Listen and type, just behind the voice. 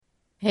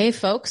Hey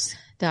folks,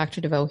 Dr.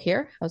 DeVoe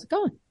here. How's it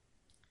going?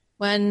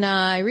 When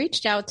I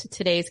reached out to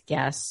today's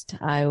guest,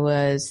 I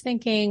was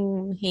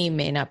thinking he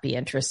may not be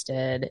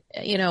interested.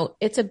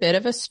 It's a bit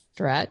of a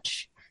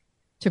stretch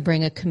to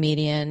bring a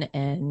comedian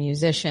and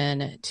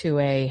musician to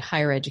a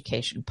higher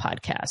education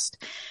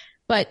podcast.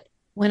 But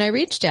when I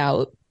reached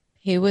out,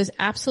 he was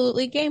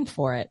absolutely game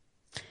for it.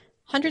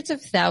 Hundreds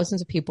of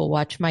thousands of people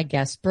watch my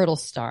guest,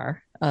 Brittlestar.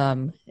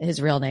 His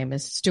real name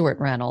is Stewart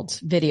Reynolds,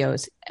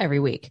 videos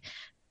every week.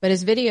 But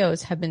his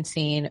videos have been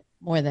seen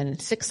more than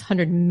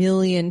 600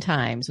 million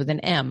times with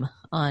an M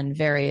on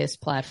various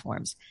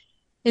platforms.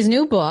 His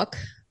new book,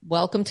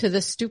 Welcome to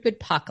the Stupid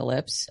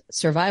Apocalypse,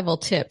 Survival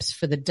Tips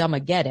for the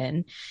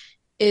Dummageddon,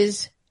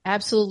 is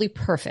absolutely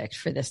perfect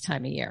for this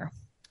time of year,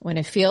 when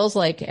it feels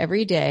like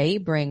every day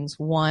brings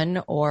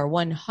 1 or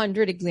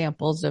 100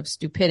 examples of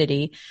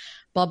stupidity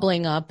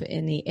bubbling up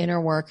in the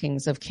inner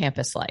workings of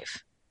campus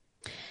life.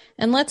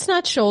 And let's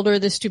not shoulder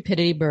the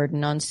stupidity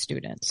burden on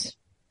students.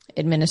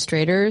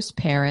 Administrators,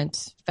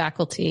 parents,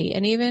 faculty,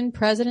 and even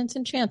presidents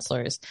and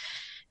chancellors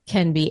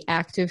can be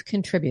active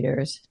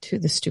contributors to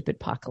the stupid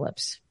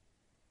apocalypse.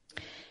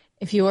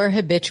 If you are a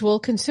habitual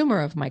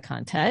consumer of my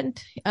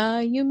content,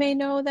 you may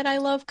know that I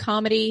love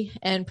comedy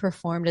and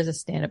performed as a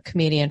stand-up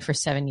comedian for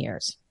 7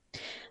 years.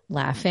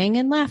 Laughing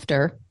and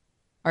laughter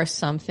are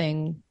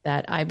something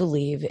that I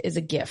believe is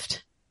a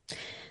gift.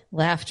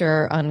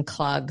 Laughter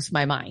unclogs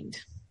my mind.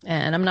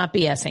 And I'm not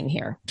BSing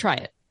here. Try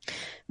it.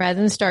 Rather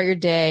than start your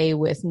day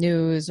with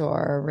news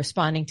or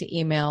responding to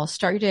email,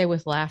 start your day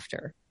with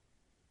laughter.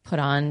 Put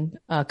on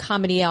a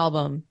comedy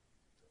album,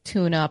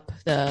 tune up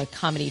the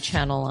comedy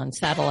channel on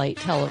satellite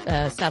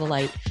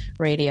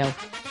radio.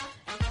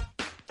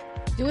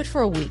 Do it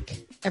for a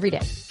week, every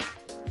day.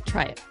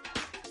 Try it.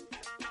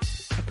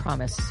 I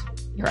promise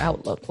your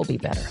outlook will be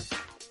better.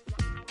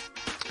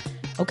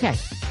 Okay,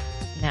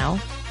 now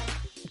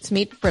let's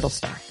meet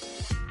Brittlestar.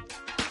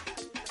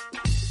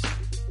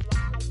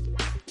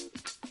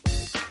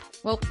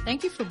 Well,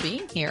 thank you for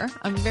being here.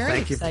 I'm very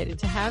excited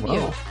to have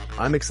you.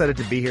 I'm excited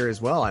to be here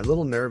as well. I'm a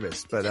little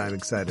nervous, but I'm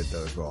excited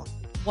though as well.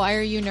 Why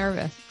are you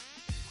nervous?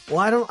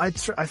 Well, I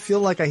feel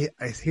like I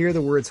hear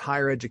the words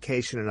higher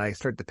education and I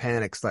start to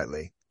panic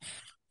slightly.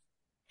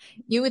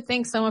 You would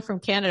think someone from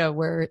Canada,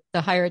 where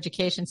the higher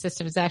education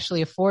system is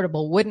actually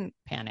affordable, wouldn't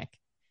panic.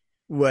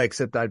 Well,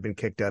 except I'd been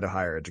kicked out of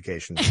higher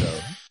education, so.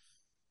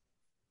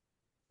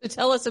 So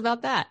tell us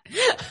about that.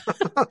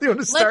 You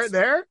want to start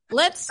there?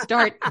 Let's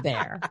start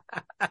there.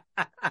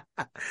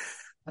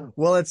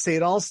 Well, let's see.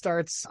 It all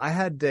starts. I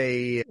had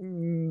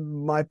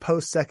my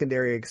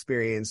post-secondary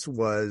experience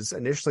was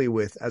initially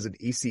as an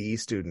ECE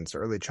student, so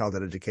early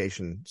childhood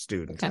education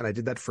student. Okay. And I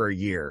did that for a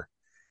year.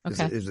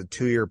 Okay. It was a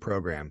 2-year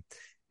program.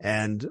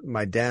 And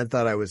my dad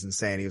thought I was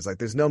insane. He was like,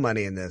 there's no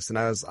money in this. And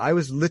I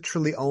was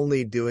literally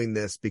only doing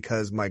this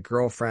because my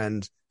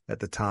girlfriend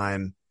at the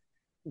time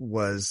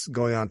was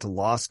going on to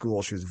law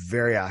school. She was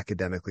very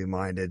academically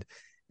minded.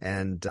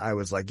 And I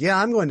was like,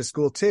 yeah, I'm going to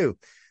school too.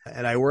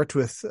 And I worked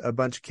with a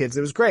bunch of kids.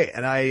 It was great.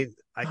 And I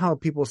how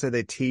people say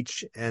they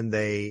teach and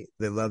they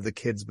love the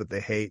kids, but they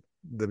hate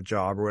the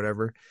job or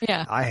whatever.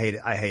 Yeah. I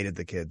hated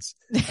the kids.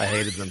 I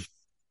hated them.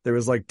 There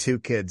was like 2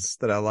 kids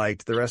that I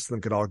liked. The rest of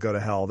them could all go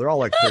to hell. They're all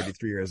like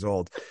 33 years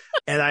old.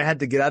 And I had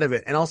to get out of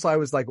it. And also I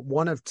was like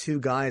one of 2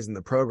 guys in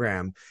the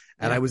program.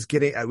 And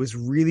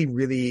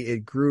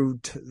it grew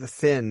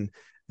thin.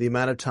 The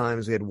amount of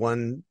times we had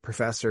one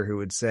professor who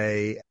would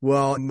say,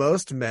 well,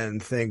 most men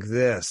think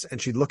this.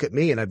 And she'd look at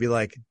me and I'd be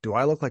like, do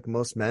I look like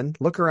most men?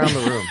 Look around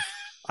the room.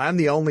 I'm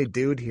the only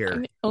dude here.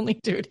 I'm the only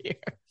dude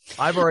here.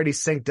 I've already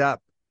synced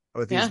up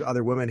with these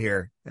other women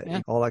here,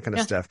 all that kind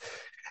of stuff.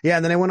 Yeah.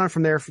 And then I went on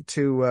from there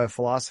to a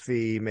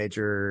philosophy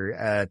major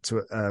at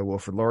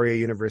Wilfrid Laurier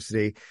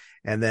University.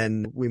 And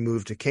then we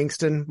moved to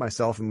Kingston,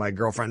 myself and my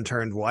girlfriend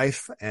turned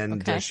wife,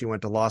 and she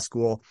went to law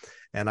school.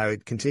 And I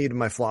continued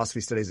my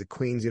philosophy studies at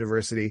Queen's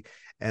University.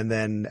 And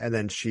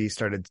then she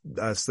started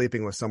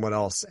sleeping with someone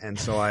else. And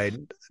so I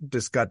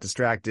just got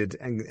distracted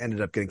and ended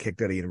up getting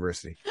kicked out of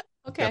university.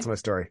 Okay. That's my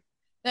story.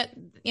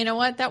 You know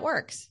what? That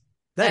works.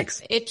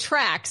 Thanks. It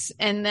tracks.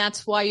 And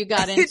that's why you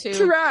got into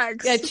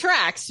It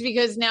tracks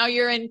because now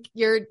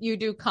you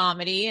do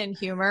comedy and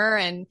humor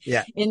and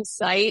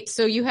insight.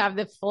 So you have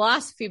the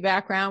philosophy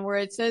background where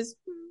it says,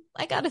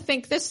 I got to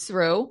think this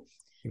through.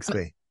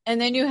 Exactly. And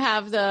then you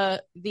have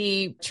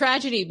the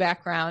tragedy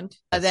background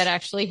that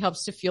actually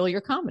helps to fuel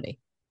your comedy.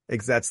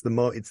 It's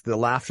the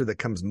laughter that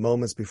comes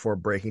moments before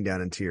breaking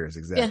down in tears.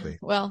 Exactly. Yeah,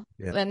 well,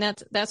 then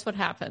that's what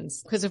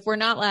happens. Because if we're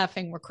not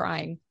laughing, we're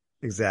crying.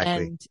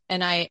 Exactly.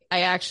 And I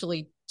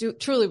actually do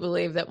truly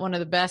believe that one of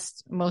the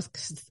best, most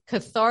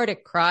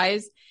cathartic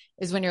cries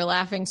is when you're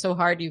laughing so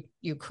hard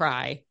you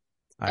cry.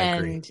 I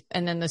agree.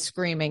 And then the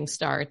screaming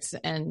starts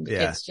and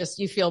it's just,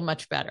 you feel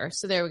much better.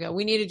 So there we go.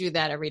 We need to do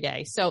that every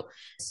day. So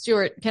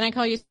Stewart, can I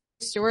call you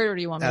Stewart or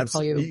do you want me to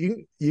call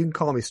you? You can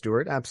call me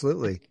Stewart.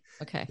 Absolutely.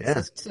 Okay.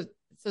 Yeah.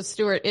 So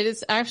Stewart, it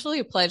is actually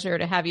a pleasure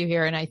to have you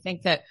here. And I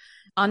think that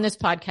on this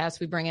podcast,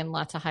 we bring in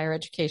lots of higher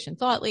education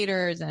thought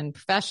leaders and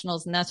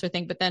professionals and that sort of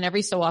thing. But then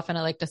every so often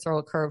I like to throw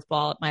a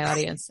curveball at my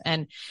audience,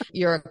 and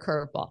you're a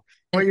curveball.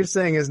 What you're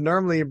saying is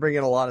normally you bring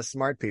in a lot of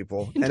smart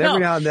people, and every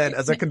now and then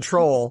as a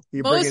control,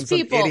 you bring in some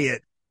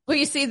idiot. Well,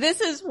 you see,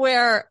 this is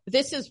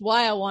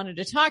why I wanted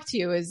to talk to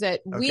you, is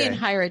that we in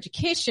higher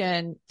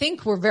education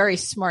think we're very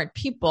smart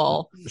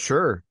people.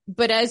 Sure.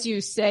 But as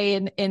you say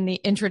in the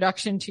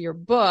introduction to your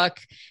book,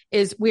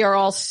 is we are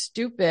all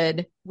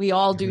stupid. We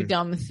all do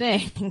dumb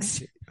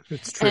things.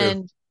 It's true.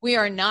 And we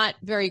are not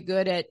very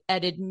good at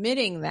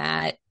admitting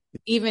that.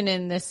 Even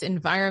in this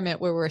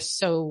environment where we're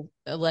so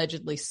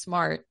allegedly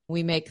smart,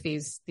 we make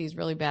these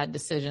really bad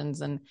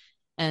decisions.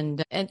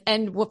 And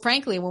well,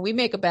 frankly, when we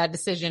make a bad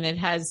decision, it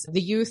has the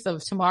youth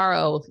of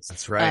tomorrow.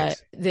 That's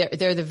right.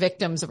 They're the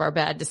victims of our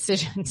bad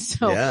decisions.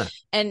 So, yeah.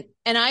 And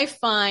I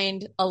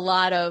find a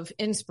lot of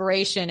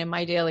inspiration in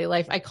my daily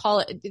life. I call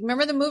it,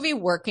 remember the movie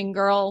Working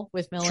Girl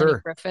with Melanie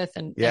Griffith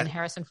and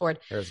Harrison Ford?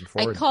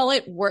 I call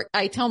it work.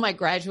 I tell my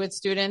graduate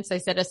students, I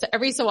said,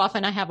 every so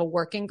often I have a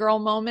working girl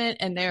moment,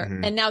 and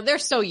and now they're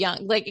so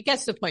young. Like, it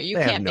gets to the point you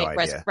can't make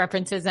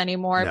references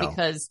anymore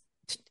because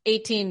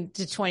 18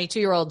 to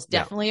 22-year-olds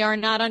definitely are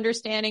not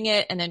understanding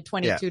it. And then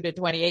 22 to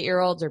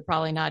 28-year-olds are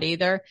probably not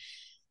either.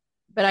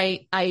 But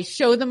I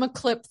show them a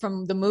clip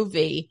from the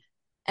movie,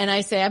 and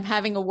I say, I'm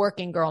having a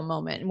working girl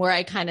moment, where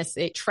I kind of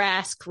say,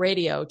 Trask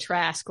radio.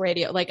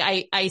 Like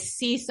I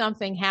see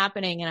something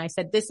happening, and I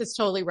said, this is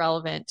totally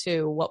relevant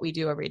to what we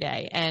do every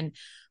day. And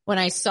when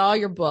I saw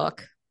your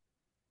book,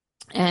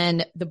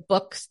 and the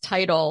book's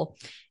title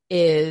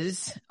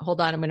is,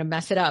 hold on, I'm going to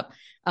mess it up.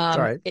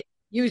 Sorry.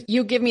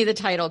 You give me the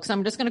title, because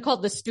I'm just going to call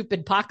it the Stupid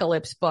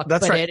Apocalypse book.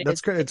 That's right.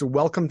 That's great. It's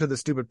Welcome to the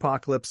Stupid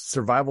Apocalypse: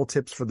 Survival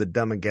Tips for the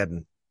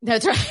Dumbageddon.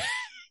 That's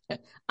right.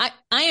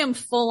 I am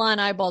full on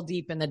eyeball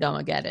deep in the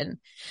Dumbageddon,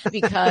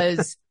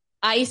 because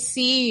I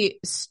see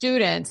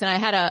students, and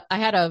I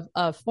had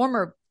a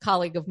former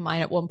colleague of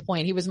mine at one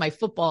point. He was my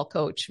football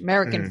coach,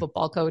 American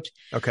football coach.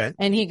 Okay.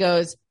 And he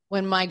goes,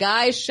 when my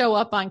guys show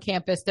up on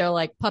campus, they're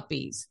like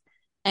puppies.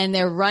 And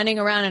they're running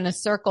around in a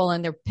circle,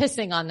 and they're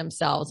pissing on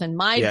themselves. And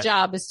my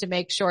job is to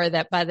make sure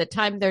that by the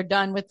time they're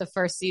done with the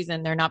first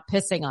season, they're not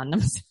pissing on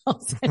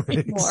themselves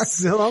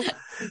anymore.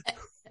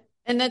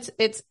 And it's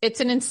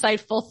an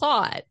insightful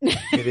thought.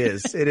 It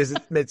is.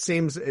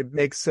 It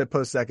makes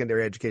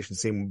post-secondary education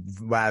seem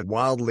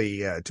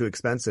wildly too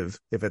expensive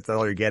if it's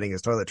all you're getting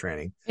is toilet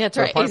training. Yeah, that's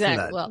right.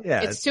 Exactly.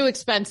 It's too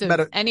expensive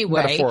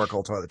anyway.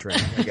 Metaphorical toilet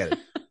training. I get it.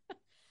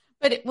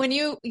 But when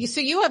you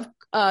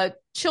have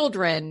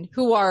children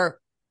who are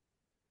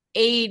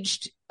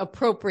aged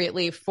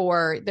appropriately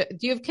do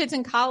you have kids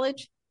in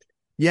college?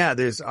 Yeah,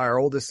 our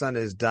oldest son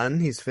is done.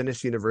 He's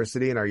finished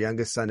university, and our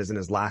youngest son is in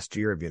his last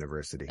year of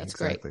university. That's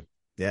exactly.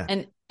 Great.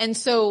 Yeah. And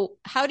so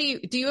how do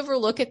you ever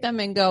look at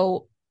them and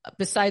go,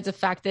 besides the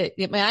fact that,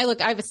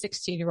 I have a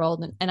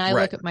 16-year-old and I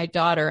look at my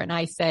daughter and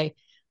I say,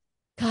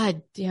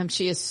 God damn,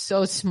 she is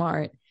so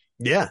smart.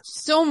 Yeah.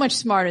 So much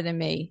smarter than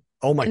me.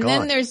 Oh my God. And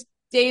then there's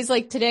days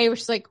like today where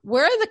she's like,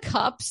 where are the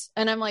cups?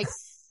 And I'm like,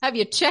 have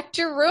you checked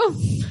your room?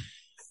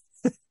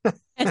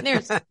 And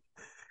there's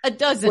a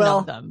dozen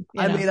of them.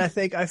 I mean, I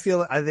think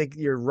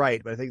you're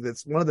right, but I think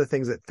that's one of the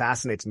things that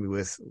fascinates me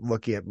with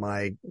looking at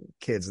my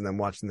kids and then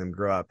watching them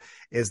grow up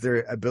is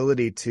their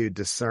ability to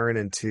discern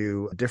and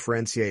to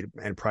differentiate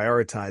and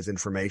prioritize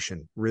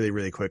information really,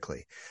 really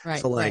quickly. Right.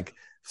 So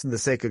for the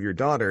sake of your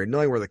daughter,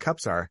 knowing where the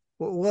cups are,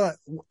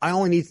 I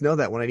only need to know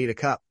that when I need a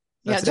cup.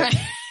 That's right.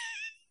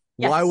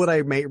 Yes. Why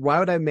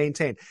would I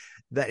maintain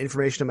that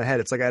information in my head?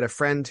 It's like I had a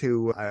friend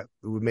who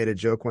made a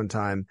joke one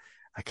time.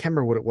 I can't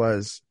remember what it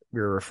was we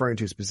were referring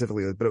to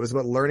specifically, but it was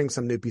about learning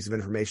some new piece of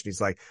information.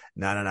 He's like,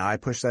 no, I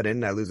push that in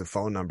and I lose a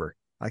phone number.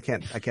 I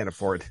can't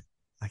afford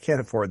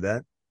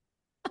that.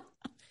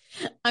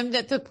 I'm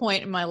at the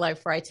point in my life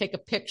where I take a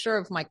picture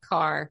of my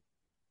car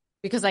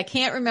because I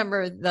can't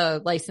remember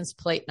the license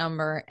plate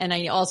number, and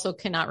I also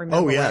cannot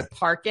remember where I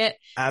park it.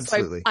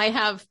 Absolutely. So I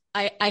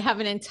have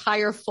an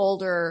entire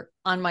folder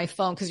on my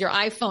phone, because your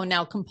iPhone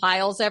now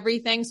compiles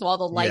everything. So all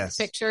the light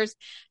pictures,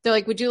 they're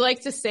like, would you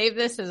like to save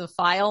this as a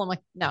file? I'm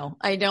like, no,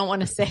 I don't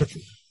want to save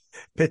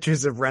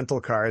pictures of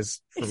rental cars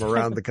from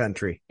around the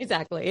country.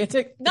 Exactly. It's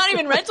not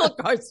even rental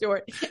car,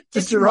 Stewart.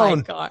 Just your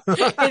own car.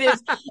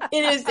 It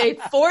is a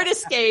Ford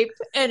Escape,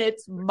 and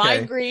it's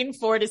my green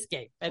Ford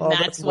Escape. And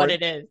that's what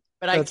it is.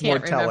 But I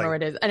can't remember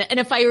what it is. And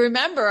if I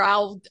remember,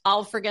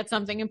 I'll forget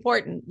something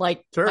important,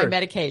 like my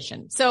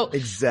medication. So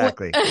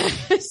exactly.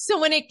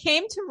 So when it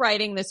came to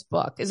writing this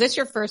book, is this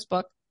your first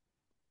book?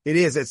 It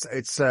is.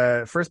 It's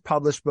first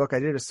published book. I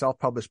did a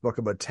self-published book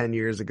about 13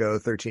 years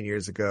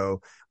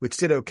ago, which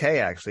did okay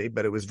actually,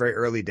 but it was very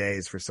early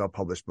days for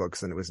self-published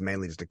books, and it was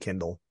mainly just a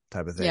Kindle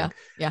type of thing.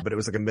 Yeah. But it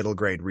was like a middle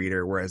grade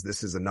reader, whereas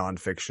this is a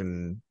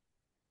nonfiction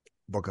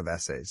book of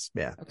essays.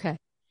 Yeah. Okay.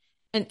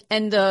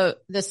 And the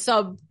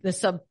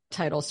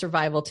subtitle,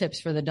 Survival Tips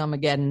for the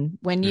Dumbageddon,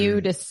 when you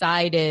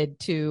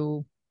decided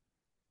to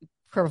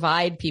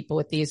provide people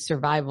with these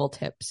survival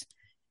tips,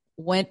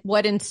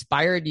 what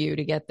inspired you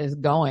to get this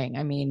going?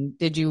 I mean,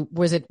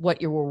 was it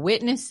what you were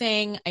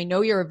witnessing? I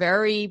know you're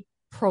very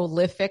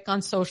prolific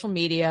on social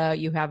media.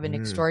 You have an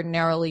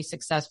extraordinarily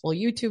successful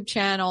YouTube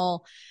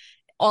channel,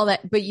 all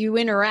that, but you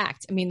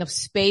interact. I mean, the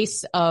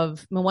space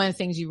of one of the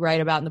things you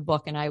write about in the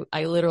book, and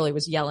I literally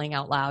was yelling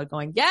out loud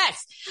going,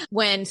 yes,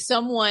 when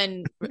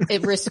someone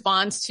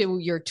responds to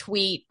your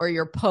tweet or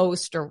your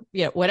post or,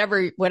 you know,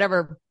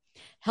 whatever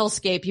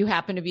hellscape you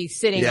happen to be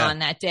sitting on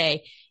that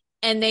day,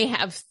 and they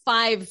have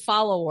 5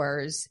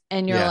 followers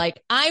and you're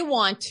like, I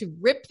want to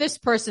rip this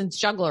person's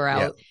jugular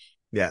out.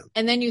 Yeah.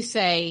 And then you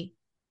say,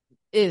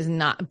 is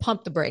not,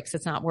 pump the brakes.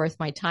 It's not worth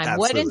my time.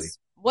 Absolutely.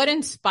 What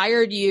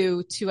inspired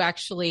you to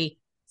actually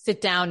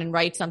sit down and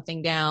write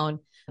something down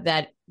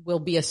that will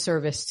be a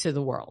service to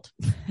the world?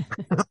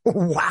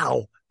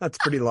 Wow. That's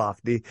pretty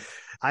lofty.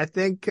 I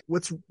think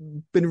what's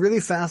been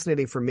really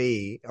fascinating for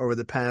me over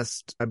the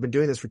past, I've been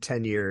doing this for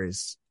 10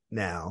 years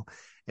now.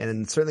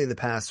 And certainly in the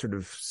past sort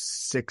of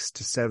 6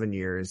 to 7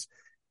 years,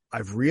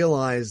 I've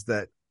realized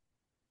that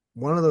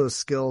one of those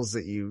skills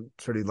that you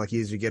sort of like,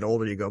 as you get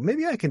older, you go,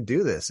 maybe I can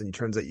do this. And it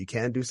turns out you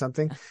can do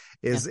something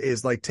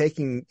is like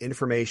taking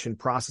information,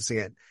 processing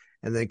it,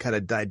 and then kind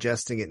of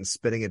digesting it and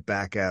spitting it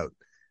back out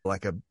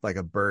like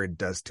a bird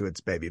does to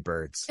its baby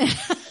birds.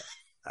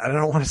 I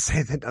don't want to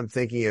say that I'm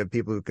thinking of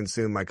people who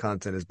consume my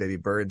content as baby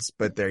birds,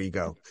 but there you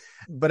go.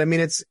 But I mean,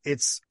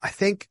 I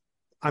think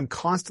I'm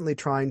constantly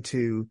trying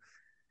to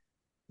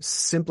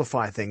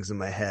simplify things in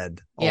my head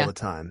all the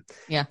time.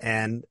 Yeah.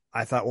 And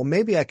I thought, well,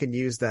 maybe I can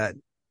use that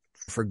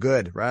for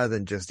good rather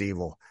than just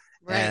evil.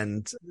 Right.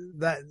 And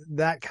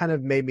that kind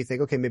of made me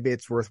think, okay, maybe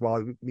it's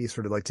worthwhile me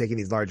sort of like taking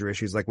these larger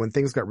issues. Like when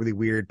things got really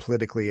weird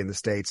politically in the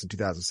States in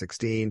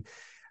 2016,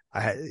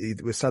 I had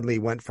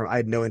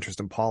no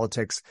interest in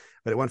politics,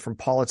 but it went from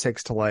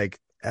politics to like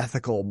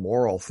ethical,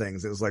 moral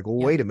things. It was like, well,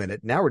 wait a minute.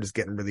 Now we're just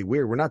getting really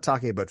weird. We're not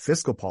talking about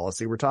fiscal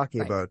policy. We're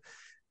talking about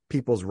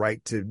people's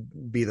right to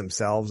be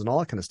themselves and all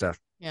that kind of stuff.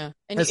 Yeah.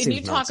 And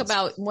you talk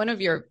about one of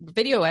your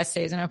video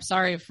essays, and I'm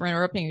sorry for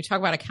interrupting, you talk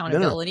about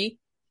accountability.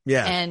 No.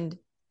 Yeah. And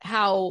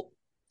how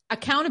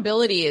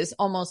accountability is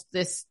almost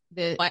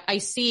I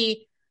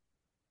see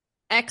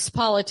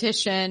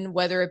ex-politician,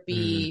 whether it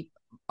be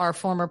our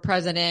former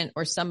president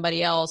or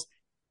somebody else,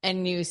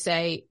 and you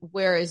say,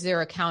 where is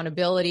their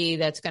accountability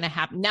that's going to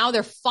happen? Now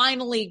they're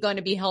finally going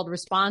to be held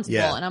responsible.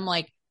 Yeah. And I'm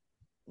like,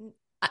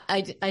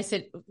 I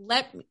said,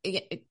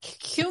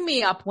 cue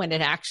me up when it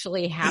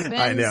actually happens.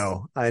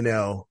 I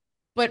know.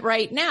 But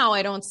right now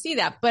I don't see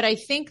that. But I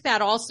think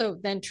that also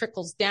then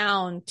trickles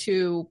down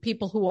to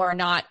people who are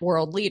not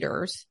world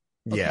leaders.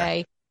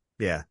 Okay.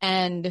 Yeah.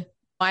 And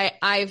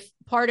I've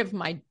part of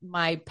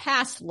my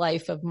past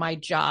life of my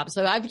job.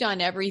 So I've done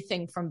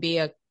everything from be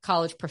a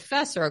college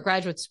professor, a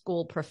graduate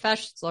school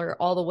professor,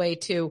 all the way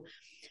to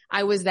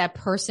I was that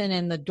person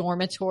in the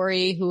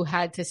dormitory who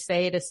had to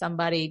say to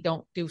somebody,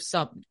 don't do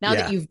something. Now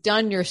that you've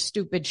done your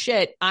stupid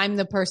shit, I'm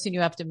the person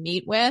you have to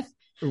meet with.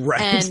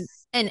 Right.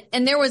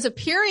 And there was a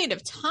period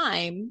of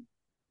time,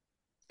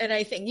 and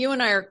I think you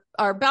and I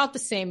are about the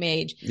same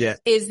age,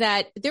 is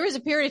that there was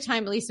a period of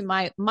time, at least in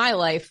my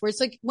life, where it's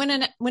like when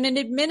an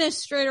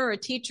administrator or a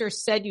teacher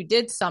said you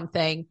did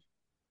something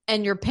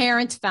and your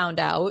parents found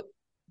out,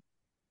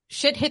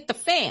 shit hit the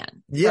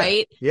fan,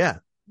 right? Yeah.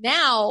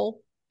 Now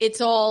it's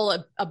all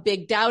a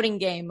big doubting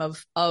game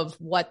of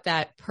what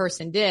that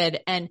person did.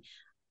 And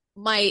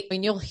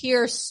you'll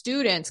hear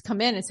students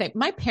come in and say,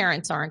 my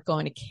parents aren't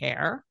going to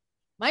care.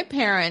 My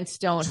parents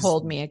don't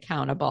hold me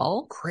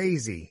accountable.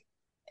 Crazy.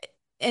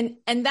 And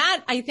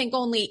that I think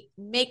only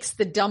makes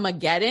the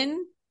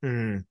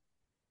Dummageddon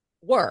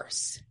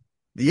worse.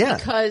 Yeah.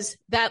 Because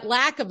that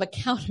lack of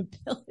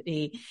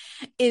accountability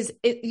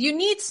you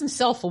need some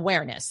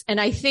self-awareness.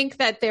 And I think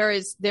that there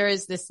is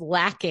this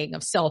lacking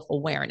of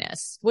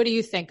self-awareness. What do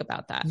you think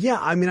about that? Yeah.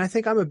 I mean, I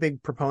think I'm a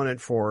big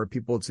proponent for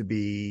people to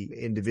be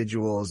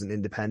individuals and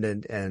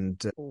independent.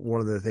 And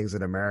one of the things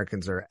that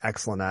Americans are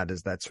excellent at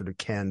is that sort of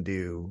can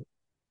do.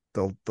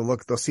 They'll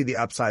see the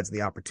upsides and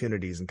the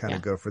opportunities and kind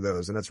of go for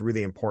those. And that's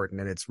really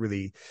important. And it's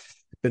really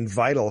been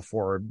vital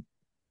for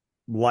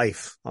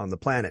life on the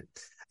planet.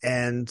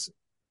 And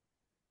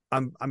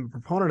I'm a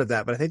proponent of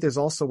that, but I think there's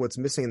also what's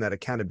missing in that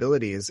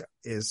accountability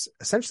is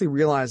essentially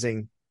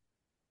realizing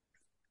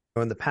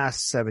in the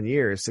past 7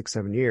 years,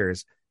 6-7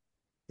 years,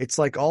 it's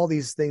like all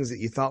these things that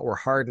you thought were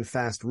hard and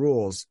fast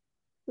rules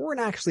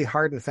weren't actually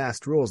hard and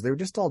fast rules. They were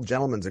just all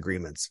gentlemen's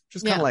agreements.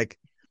 Just kind of like,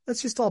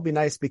 let's just all be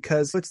nice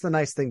because it's the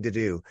nice thing to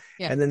do.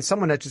 Yeah. And then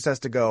someone that just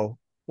has to go,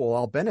 well,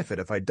 I'll benefit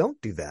if I don't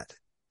do that.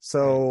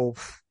 So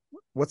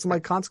what's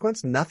my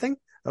consequence? Nothing.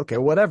 Okay,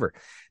 whatever.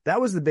 That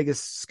was the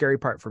biggest scary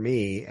part for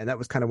me. And that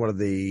was kind of one of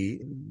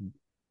the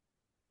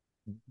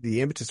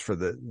impetus for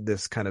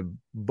this kind of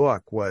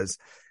book was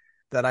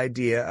that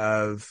idea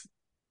of,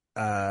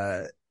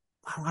 I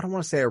don't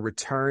want to say a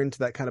return to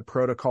that kind of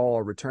protocol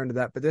or return to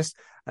that, but there's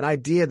an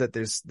idea that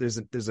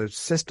there's a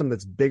system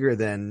that's bigger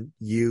than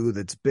you,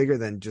 that's bigger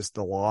than just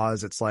the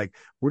laws. It's like,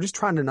 we're just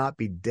trying to not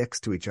be dicks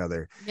to each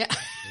other. Yeah.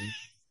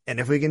 And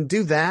if we can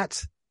do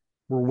that,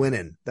 we're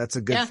winning. That's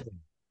a good Yeah. thing.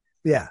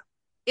 Yeah.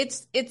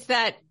 It's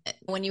that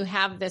when you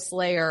have this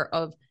layer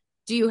of,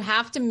 do you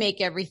have to make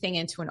everything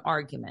into an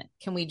argument?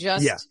 Can we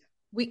just,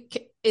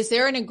 is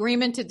there an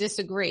agreement to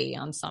disagree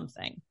on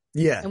something?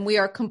 Yeah. And we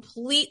are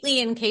completely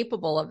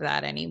incapable of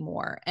that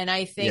anymore. And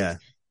I think,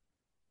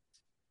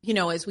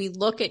 as we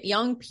look at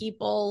young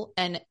people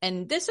and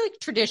this like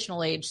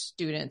traditional age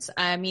students,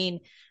 I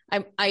mean,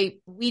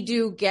 we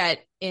do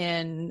get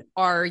in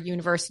our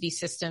university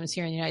systems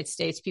here in the United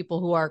States, people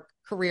who are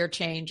career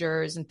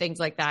changers and things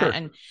like that.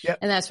 And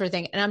that sort of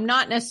thing. And I'm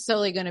not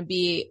necessarily going to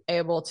be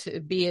able to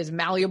be as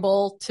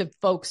malleable to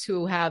folks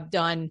who have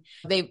done,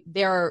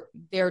 they're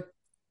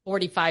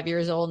 45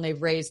 years old and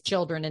they've raised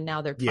children and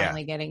now they're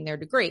finally getting their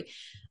degree.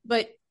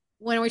 But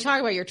when we talk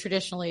about your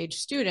traditional age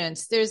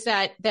students, there's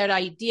that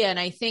idea. And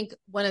I think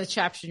one of the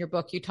chapters in your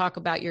book, you talk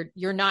about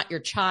you're not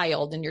your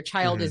child and your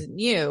child isn't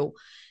you.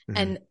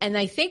 And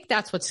I think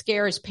that's what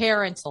scares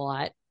parents a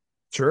lot.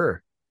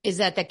 Sure. Is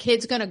that the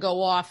kid's going to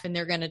go off and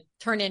they're going to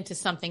turn into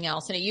something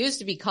else. And it used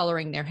to be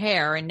coloring their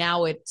hair and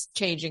now it's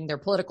changing their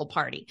political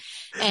party.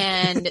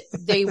 And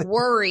they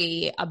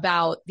worry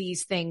about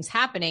these things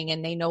happening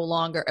and they no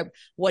longer,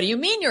 what do you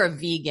mean you're a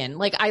vegan?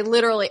 Like I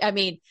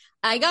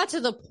got to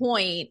the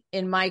point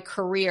in my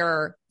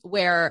career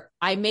where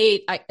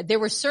there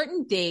were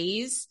certain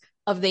days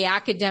of the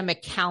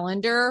academic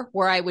calendar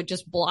where I would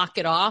just block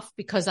it off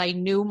because I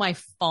knew my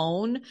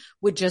phone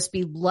would just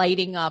be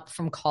lighting up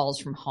from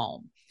calls from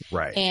home.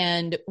 Right.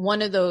 And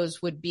one of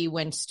those would be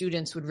when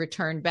students would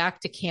return back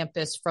to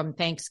campus from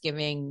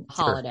Thanksgiving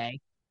holiday.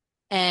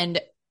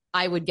 And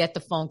I would get the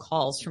phone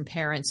calls from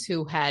parents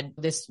who had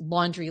this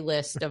laundry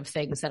list of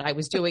things that I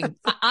was doing.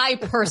 I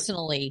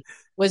personally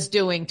was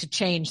doing to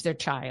change their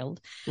child.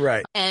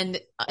 Right. And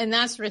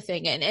that sort of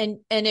thing.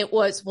 And it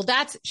was,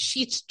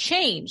 she's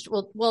changed.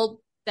 Well,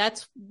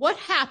 that's what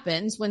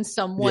happens when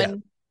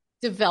someone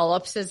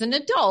develops as an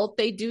adult.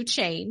 They do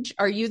change.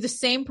 Are you the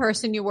same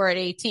person you were at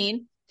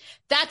 18?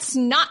 That's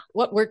not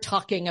what we're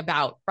talking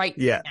about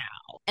now.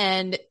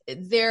 And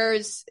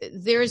there's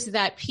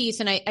that piece.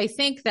 And I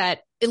think that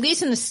at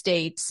least in the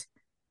States,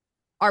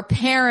 our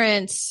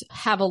parents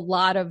have a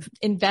lot of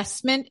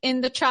investment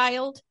in the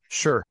child.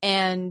 Sure.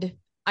 And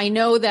I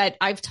know that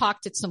I've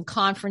talked at some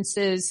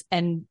conferences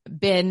and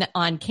been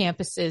on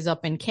campuses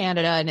up in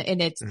Canada, and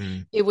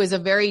it was a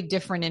very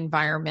different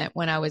environment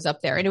when I was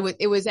up there. And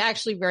it was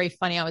actually very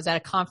funny. I was at a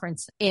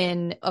conference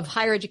of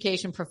higher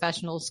education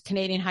professionals,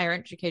 Canadian higher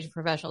education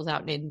professionals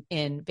out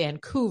in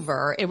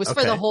Vancouver. It was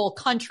for the whole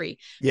country,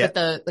 but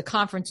the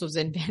conference was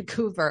in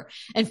Vancouver.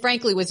 And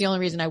frankly, was the only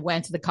reason I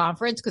went to the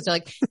conference because they're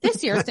like,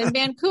 this year it's in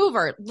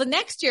Vancouver. The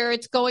next year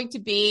it's going to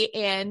be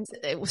in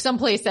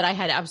someplace that I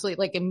had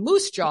absolutely like in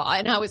Moose Jaw.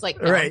 And I was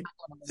like, no, I'm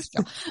not going to Moose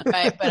Jaw,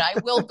 right? But I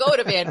will go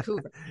to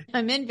Vancouver.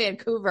 I'm in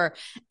Vancouver.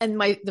 And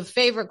the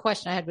favorite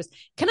question I had was,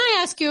 can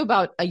I ask you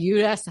about a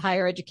U.S.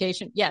 higher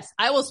education? Yes,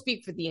 I will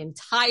speak for the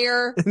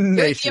entire nation.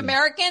 You're the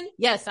American?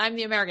 Yes, I'm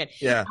the American.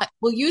 Yeah.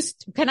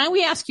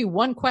 We ask you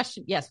one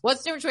question? Yes.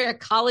 What's the difference between a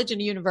college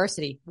and a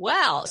university?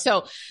 Well,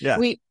 so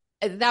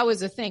that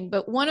was a thing.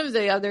 But one of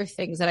the other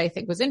things that I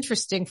think was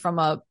interesting from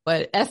a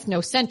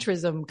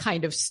ethnocentrism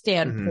kind of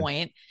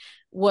standpoint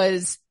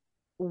was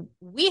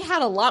we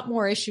had a lot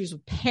more issues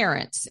with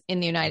parents in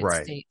the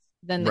United States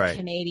than the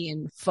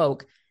Canadian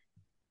folk.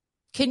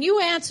 Can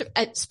you answer,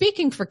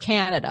 speaking for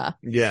Canada?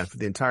 Yeah, for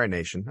the entire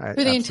nation.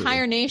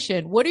 Entire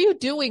nation, what are you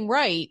doing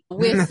right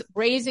with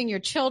raising your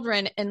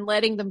children and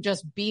letting them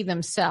just be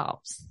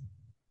themselves?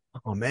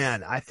 Oh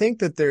man, I think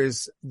that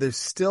there's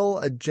still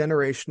a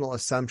generational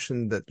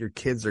assumption that your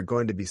kids are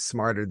going to be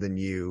smarter than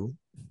you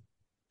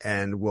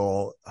and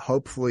will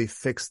hopefully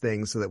fix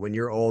things so that when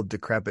you're old,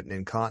 decrepit, and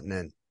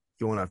incontinent,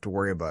 you won't have to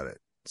worry about it.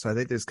 So I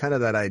think there's kind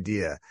of that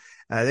idea.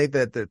 And I think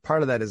that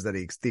part of that is that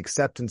the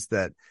acceptance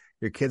that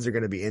your kids are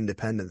going to be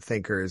independent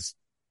thinkers.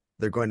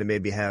 They're going to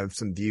maybe have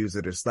some views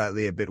that are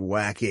slightly a bit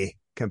wacky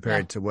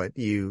compared to what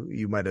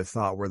you might have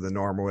thought were the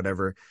norm or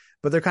whatever,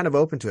 but they're kind of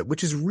open to it,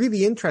 which is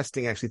really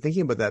interesting actually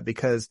thinking about that,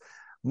 because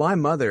my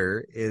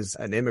mother is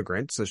an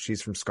immigrant. So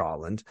she's from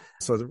Scotland.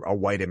 So a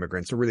white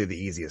immigrant. So really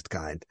the easiest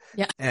kind.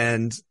 Yeah.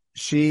 And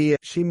she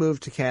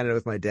moved to Canada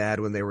with my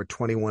dad when they were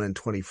 21 and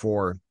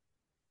 24.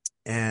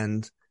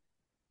 And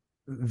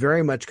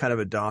very much kind of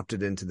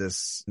adopted into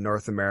this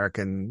North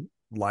American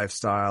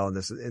lifestyle and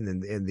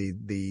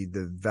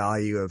the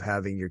value of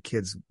having your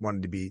kids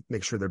wanting to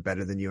make sure they're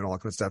better than you and all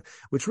that kind of stuff,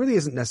 which really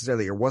isn't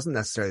necessarily or wasn't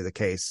necessarily the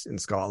case in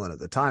Scotland at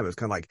the time. It was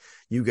kind of like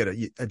you get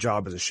a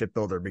job as a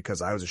shipbuilder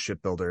because I was a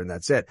shipbuilder and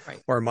that's it.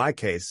 Right. Or in my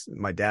case,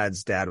 my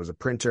dad's dad was a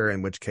printer,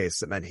 in which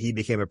case it meant he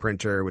became a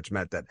printer, which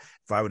meant that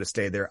if I would have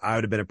stayed there, I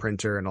would have been a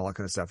printer and all that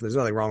kind of stuff. There's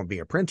nothing wrong with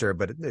being a printer,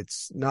 but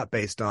it's not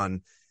based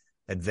on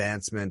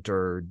advancement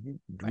or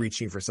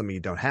reaching for something you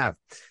don't have.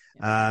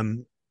 Yeah.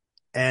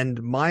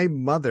 And my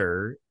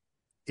mother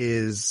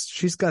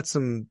she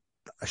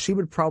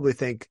would probably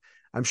think,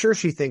 I'm sure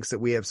she thinks that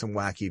we have some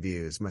wacky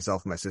views,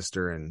 myself and my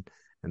sister and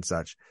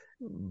such.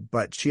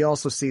 but she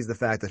also sees the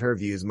fact that her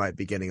views might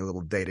be getting a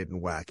little dated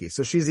and wacky.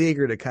 So she's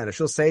eager to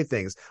she'll say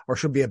things, or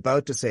she'll be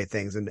about to say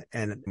things.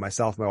 And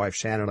myself, my wife,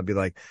 Shannon, will be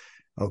like,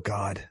 oh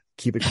God,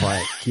 keep it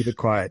quiet, keep it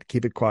quiet,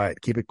 keep it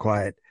quiet, keep it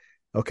quiet.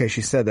 Okay.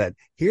 She said that.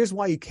 Here's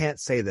why you can't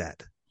say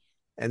that.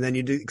 And then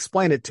you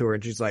explain it to her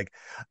and she's like,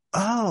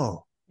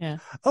 oh, yeah.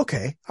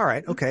 Okay. All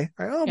right. Okay.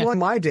 All right. Oh, yeah. Well, in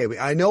my day,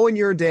 I know in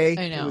your day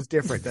it was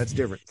different. That's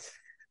different.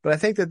 But I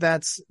think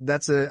that's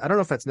I don't know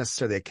if that's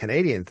necessarily a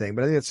Canadian thing,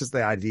 but I think it's just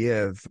the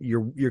idea of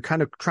you're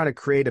kind of trying to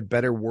create a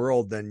better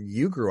world than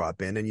you grew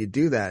up in. And you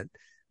do that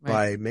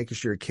by making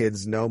sure your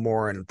kids know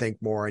more and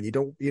think more. And you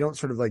don't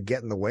sort of like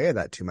get in the way of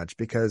that too much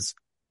because,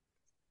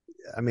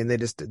 I mean,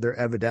 they're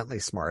evidently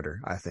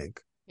smarter, I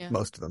think,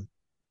 most of them.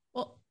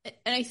 Well,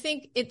 and I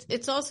think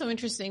it's also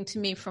interesting to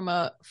me from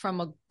a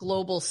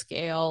global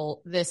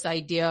scale, this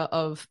idea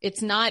of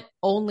it's not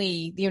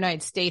only the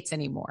United States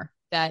anymore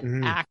that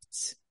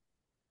acts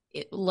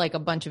like a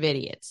bunch of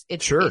idiots.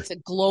 It's a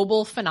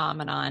global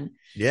phenomenon.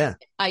 Yeah.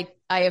 I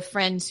have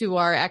friends who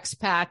are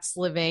expats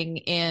living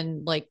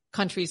in like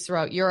countries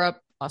throughout Europe,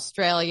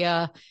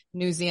 Australia,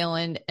 New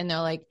Zealand, and they're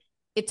like,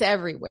 it's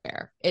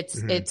everywhere.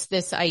 It's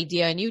this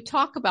idea. And you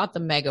talk about the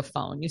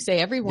megaphone. You say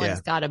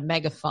everyone's got a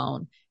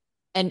megaphone.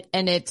 And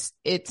it's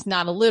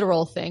not a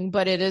literal thing,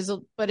 but it is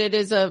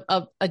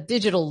a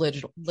digital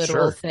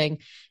literal thing.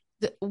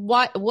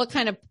 What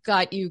kind of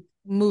got you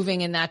moving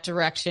in that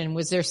direction?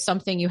 Was there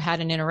something you had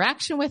an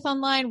interaction with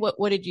online?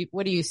 What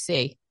do you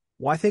see?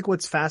 Well, I think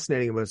what's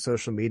fascinating about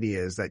social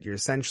media is that you're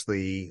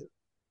essentially,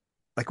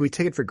 like, we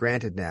take it for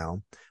granted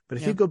now, but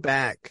if you go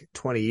back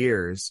 20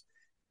 years,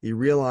 you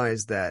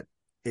realize that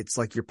it's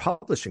like you're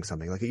publishing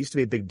something. Like, it used to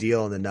be a big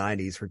deal in the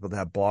 90s for people to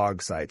have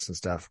blog sites and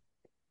stuff.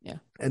 Yeah.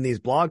 And these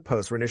blog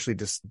posts were initially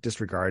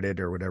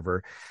disregarded or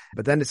whatever.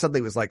 But then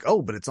something was like,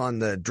 oh, but it's on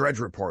the Drudge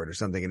Report or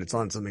something, and it's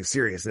on something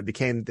serious. And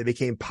they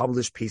became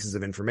published pieces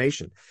of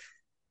information.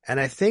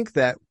 And I think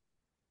that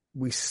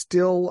we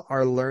still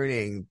are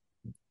learning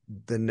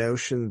the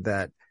notion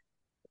that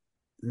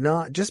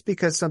not just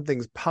because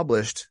something's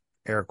published,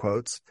 air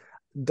quotes,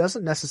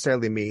 doesn't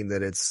necessarily mean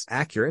that it's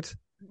accurate.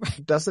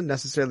 Doesn't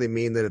necessarily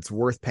mean that it's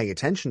worth paying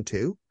attention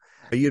to.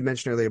 You had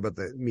mentioned earlier about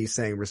me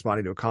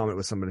responding to a comment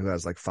with someone who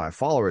has like 5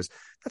 followers.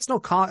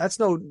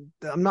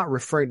 I'm not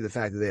referring to the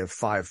fact that they have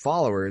 5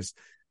 followers.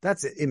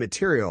 That's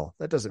immaterial.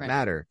 That doesn't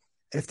matter.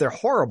 If they're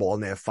horrible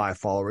and they have 5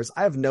 followers,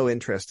 I have no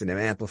interest in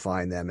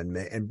amplifying them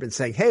and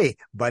saying, hey,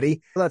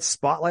 buddy, that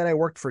spotlight I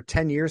worked for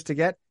 10 years to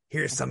get,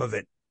 here's some of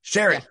it.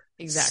 Share it.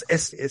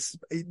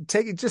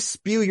 Exactly. Just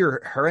spew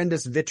your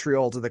horrendous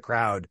vitriol to the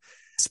crowd.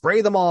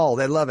 Spray them all.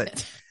 They love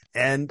it.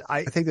 And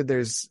I think that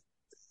there's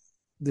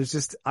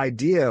this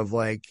idea of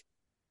like,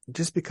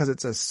 just because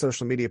it's a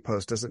social media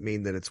post doesn't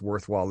mean that it's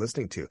worthwhile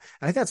listening to. And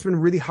I think that's been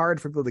really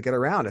hard for people to get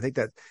around. I think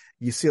that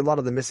you see a lot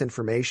of the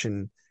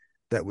misinformation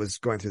that was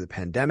going through the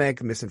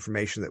pandemic,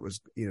 misinformation that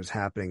was, was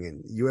happening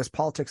in U.S.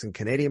 politics and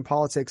Canadian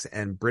politics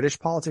and British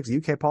politics,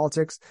 UK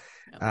politics.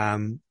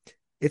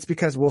 It's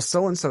because, well,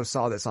 so-and-so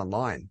saw this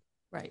online.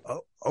 Right.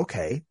 Oh,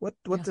 okay. What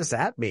does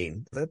that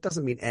mean? That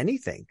doesn't mean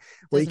anything.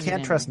 Well, you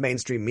can't trust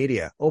mainstream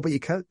media. Oh, but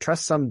you can't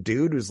trust some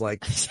dude who's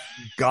like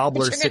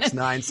Gobbler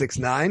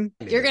 6969.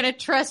 You're going to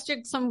trust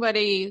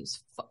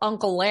somebody's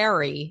Uncle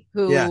Larry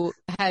who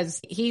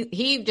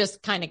he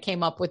just kind of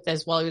came up with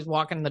this while he was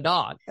walking the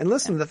dog. And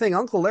listen, the thing,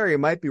 Uncle Larry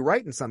might be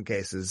right in some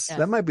cases.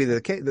 That might be the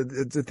case.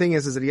 The thing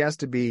is that he has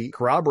to be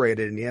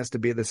corroborated, and he has to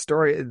be the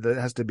story that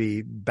has to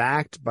be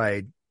backed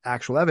by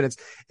actual evidence.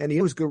 And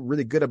who's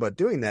really good about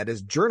doing that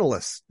is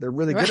journalists. They're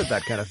really good at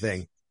that kind of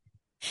thing.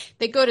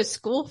 They go to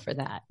school for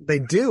that. They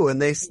do.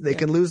 And they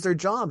can lose their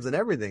jobs and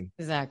everything.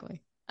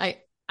 Exactly.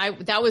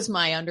 That was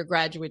my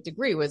undergraduate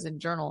degree, was in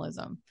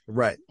journalism.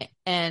 Right.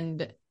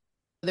 And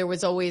there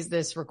was always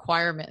this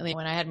requirement.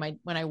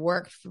 When I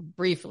worked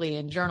briefly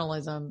in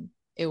journalism,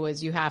 it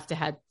was, you have to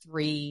have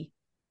 3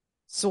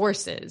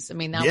 sources. I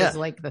mean, that was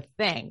like the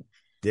thing.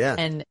 Yeah.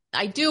 And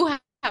I do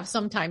have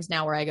sometimes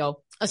now where I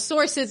go, a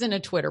source isn't a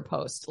Twitter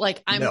post.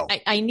 Like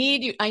I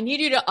need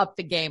you to up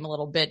the game a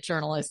little bit,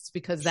 journalists,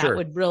 because that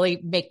would really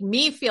make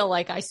me feel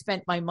like I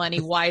spent my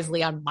money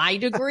wisely on my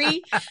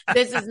degree.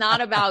 This is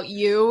not about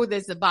you.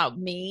 This is about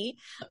me.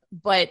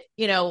 But,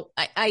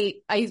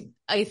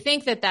 I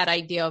think that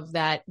idea of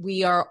that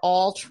we are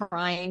all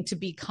trying to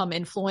become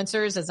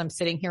influencers, as I'm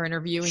sitting here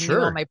interviewing you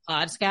on my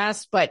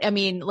podcast. But I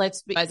mean,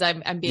 as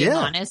I'm being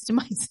honest to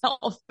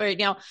myself,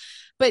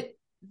 but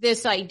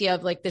this idea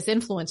of like this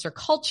influencer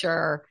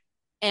culture.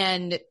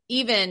 And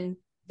even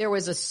there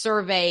was a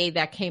survey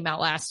that came out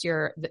last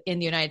year in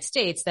the United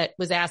States that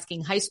was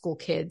asking high school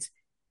kids,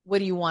 what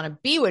do you want to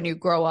be when you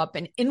grow up?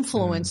 And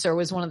influencer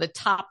was one of the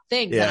top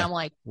things. Yeah. And I'm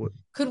like,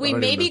 could we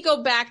maybe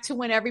go back to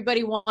when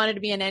everybody wanted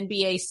to be an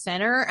NBA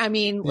center? I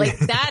mean, like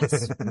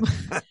that's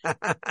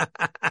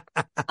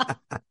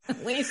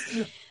at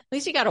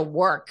least you got to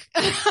work.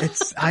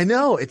 There's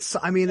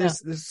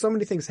so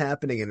many things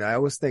happening. And I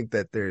always think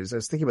that I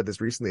was thinking about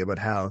this recently about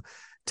how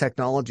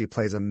technology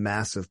plays a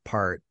massive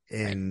part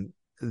in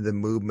the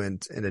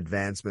movement and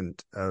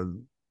advancement of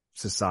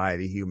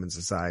society, human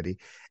society.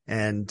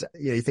 And,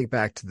 you think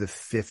back to the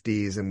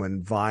 50s and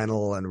when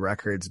vinyl and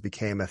records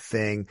became a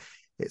thing,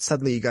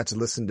 suddenly you got to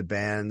listen to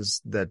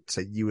bands that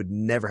you would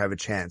never have a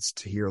chance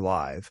to hear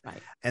live.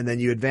 Right. And then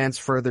you advance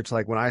further to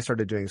like when I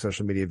started doing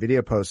social media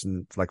video posts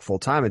and like full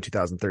time in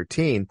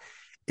 2013,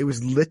 it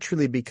was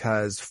literally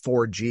because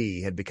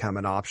 4G had become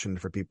an option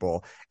for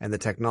people, and the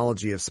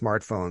technology of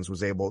smartphones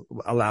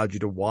allowed you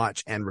to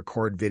watch and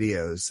record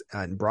videos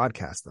and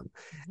broadcast them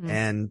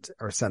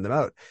or send them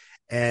out.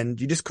 And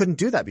you just couldn't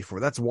do that before.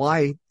 That's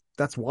why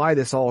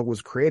this all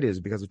was created, is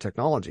because of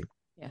technology.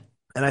 Yeah.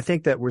 And I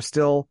think that we're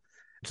still,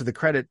 to the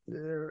credit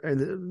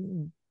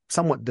and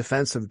somewhat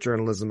defensive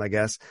journalism, I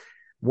guess,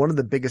 one of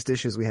the biggest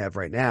issues we have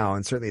right now,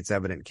 and certainly it's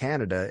evident in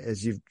Canada,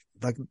 is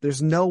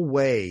there's no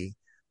way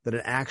that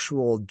an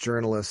actual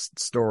journalist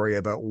story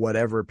about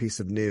whatever piece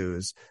of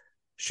news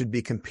should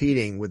be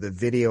competing with a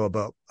video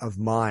of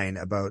mine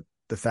about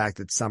the fact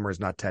that summer is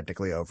not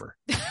technically over.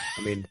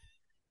 I mean,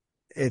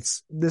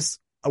 it's this,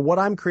 what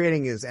I'm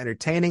creating is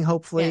entertaining,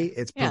 hopefully.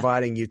 Yeah. It's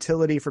providing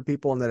utility for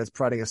people, and that it's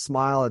providing a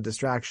smile, a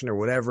distraction, or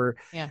whatever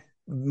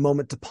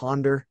moment to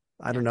ponder.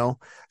 I don't know,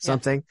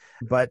 something,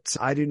 but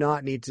I do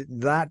not need to,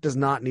 that does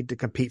not need to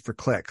compete for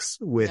clicks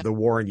with the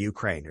war in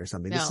Ukraine or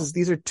something. No.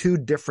 These are two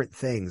different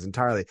things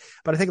entirely.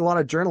 But I think a lot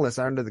of journalists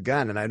are under the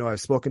gun, and I know I've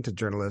spoken to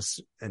journalists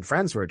and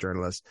friends who are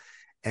journalists,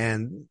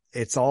 and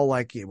it's all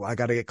like, well, I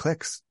got to get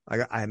clicks.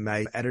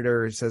 My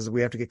editor says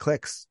we have to get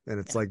clicks. And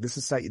it's like,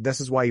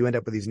 this is why you end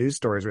up with these news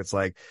stories where it's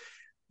like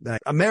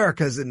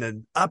America's in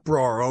an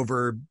uproar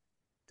over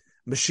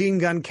Machine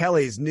Gun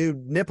Kelly's new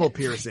nipple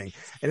piercing.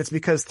 And it's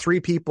because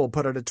 3 people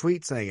put out a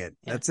tweet saying it.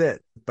 Yeah. That's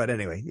it. But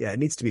anyway, it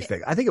needs to be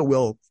fixed. I think it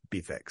will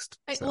be fixed.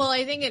 Well,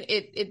 I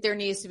think there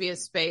needs to be a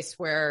space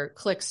where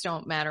clicks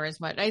don't matter as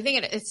much. I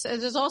think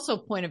there's also a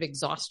point of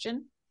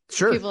exhaustion.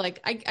 Sure. People are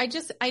like,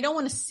 I don't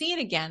want to see it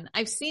again.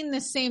 I've seen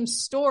the same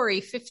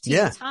story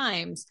 15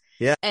 times.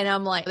 Yeah. And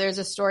I'm like, there's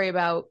a story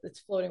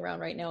it's floating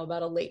around right now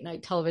about a late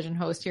night television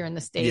host here in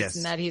the States,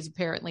 and that he's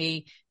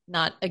apparently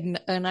not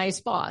a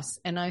nice boss.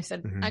 And I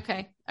said,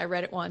 okay, I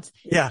read it once.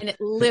 Yeah. And it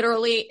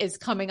literally is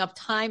coming up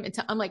time and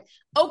time. I'm like,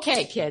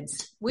 okay,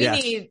 kids, we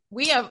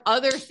have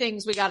other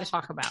things we got to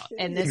talk about.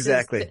 And this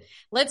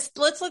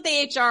let's let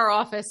the HR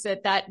office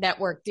at that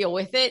network deal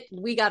with it.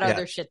 We got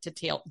other shit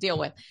to deal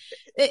with.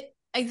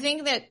 I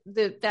think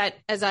that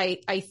as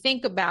I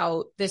think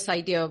about this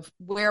idea of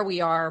where we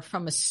are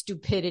from a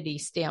stupidity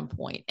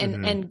standpoint,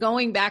 and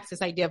going back to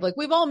this idea of like,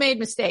 we've all made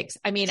mistakes.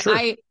 I mean,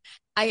 sure.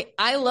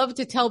 I love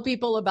to tell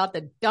people about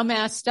the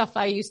dumbass stuff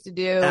I used to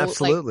do.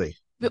 Absolutely.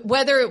 Like,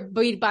 whether it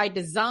be by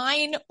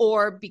design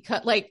or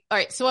because, like, all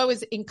right, so I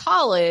was in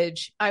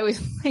college. I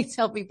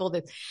tell people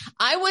that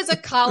I was a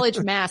college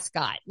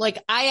mascot.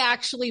 Like, I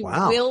actually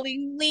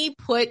willingly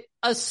put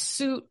a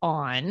suit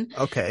on.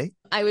 Okay.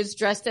 I was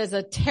dressed as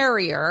a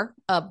terrier,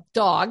 a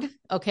dog.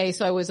 Okay.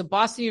 So I was a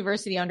Boston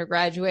University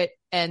undergraduate,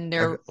 and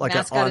their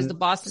mascot is the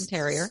Boston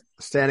Terrier.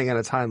 Standing on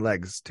its hind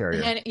legs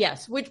terrier. And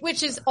yes,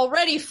 which is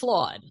already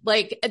flawed.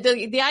 Like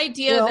the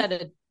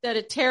idea that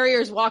a terrier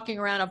is walking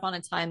around up on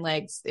its hind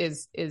legs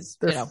is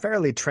they're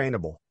fairly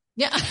trainable.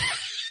 Yeah.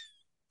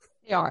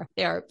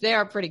 They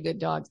are pretty good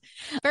dogs.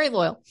 Very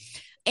loyal.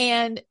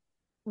 And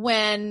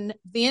when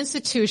the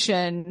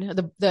institution,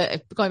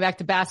 the going back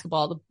to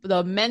basketball,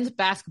 the men's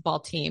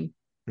basketball team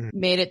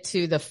made it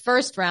to the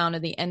first round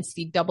of the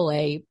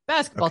NCAA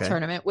basketball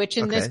tournament, which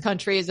in this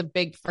country is a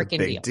big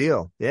freaking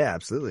deal. Yeah,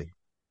 absolutely.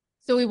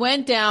 So we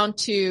went down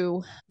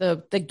to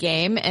the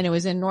game, and it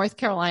was in North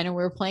Carolina.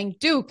 We were playing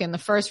Duke in the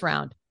first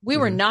round. We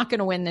were not going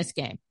to win this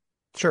game.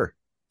 Sure.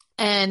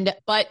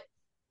 But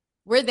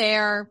we're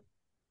there.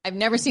 I've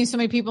never seen so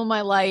many people in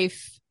my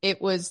life.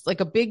 It was like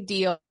a big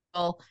deal.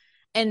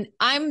 And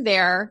I'm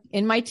there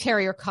in my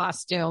terrier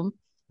costume.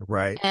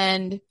 Right.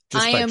 And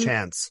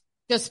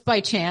just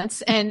by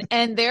chance.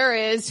 And there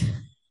is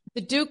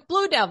the Duke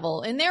Blue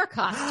Devil in their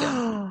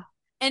costume.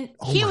 And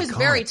he was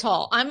very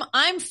tall.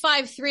 I'm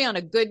 5'3" on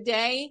a good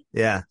day.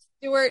 Yeah.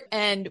 Stewart,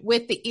 and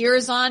with the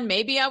ears on,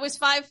 maybe I was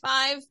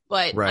 5'5",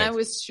 but I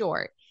was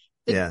short.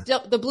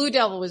 The Blue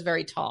Devil was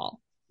very tall.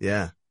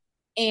 Yeah.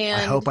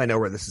 And I hope I know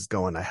where this is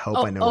going. I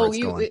hope I know where it's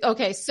going.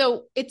 Okay.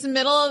 So it's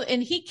middle,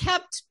 and he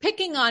kept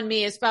picking on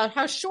me about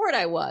how short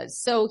I was.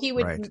 So he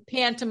would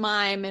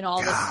pantomime and all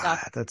this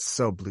stuff. That's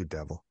so Blue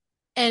Devil.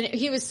 And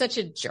he was such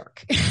a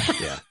jerk.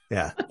 Yeah.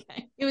 Yeah.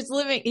 Okay. He was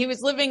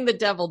living the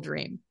devil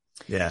dream.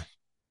 Yeah.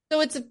 So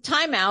it's a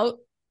timeout.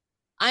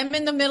 I'm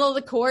in the middle of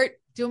the court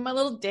doing my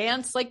little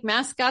dance like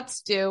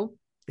mascots do.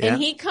 Yeah.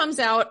 And he comes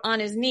out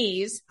on his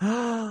knees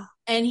and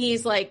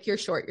he's like, "You're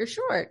short, you're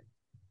short."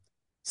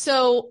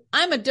 So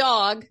I'm a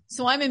dog.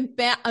 So I'm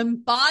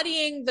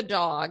embodying the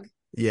dog.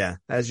 Yeah.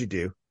 As you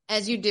do.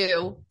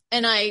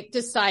 And I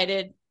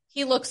decided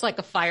he looks like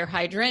a fire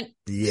hydrant.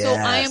 Yes. So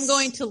I am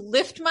going to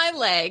lift my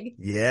leg.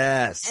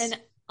 Yes. And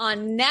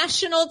on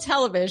national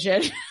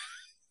television.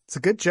 It's a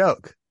good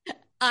joke.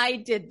 I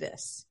did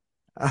this.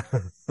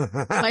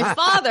 My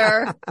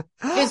father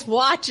is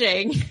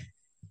watching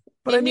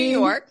in New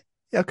York.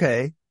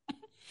 Okay.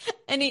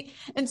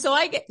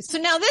 So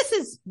now this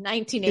is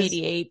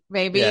 1988,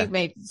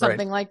 maybe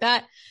something like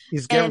that.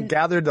 He's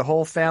gathered the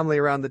whole family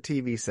around the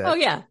TV set. Oh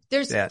yeah.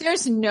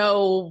 There's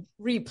no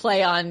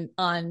replay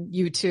on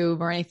YouTube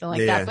or anything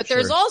like that, but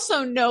there's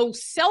also no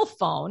cell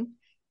phone.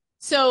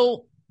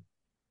 So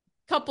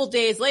a couple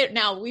days later,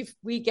 now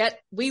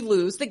we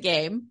lose the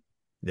game.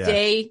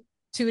 Yeah.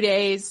 2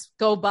 days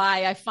go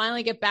by. I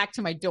finally get back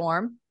to my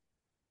dorm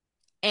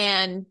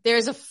and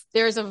there's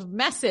a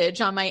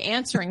message on my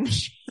answering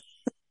machine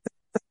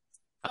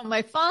from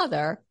my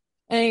father.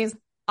 And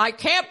I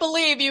can't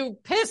believe you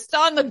pissed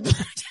on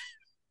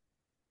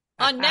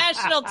on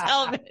national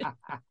television.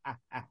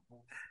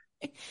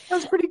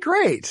 That's pretty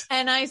great.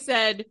 And I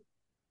said,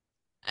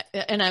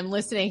 and I'm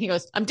listening. He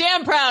goes, I'm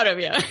damn proud of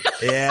you.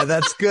 Yeah,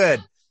 that's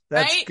good.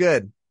 That's right?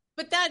 Good.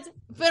 But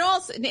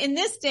also in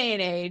this day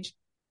and age,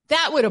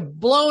 that would have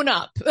blown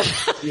up.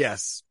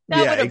 Yes.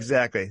 Yeah,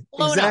 exactly.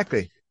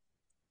 Exactly.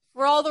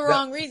 For all the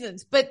wrong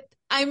reasons. But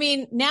I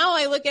mean, now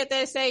I look at that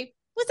and say,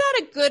 was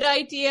that a good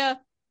idea?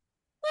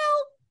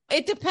 Well,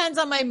 it depends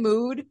on my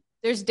mood.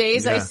 There's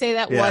days I say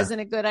that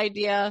wasn't a good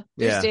idea.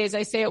 There's days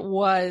I say it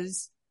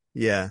was.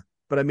 Yeah.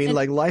 But I mean,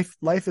 like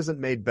life isn't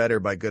made better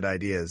by good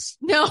ideas.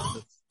 No,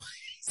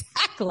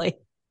 exactly.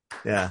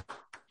 Yeah.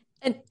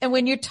 And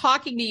when you're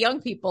talking to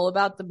young people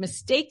about the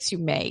mistakes you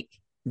make.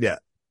 Yeah.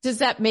 Does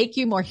that make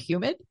you more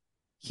human?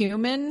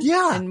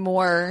 Yeah. And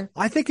more.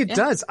 I think it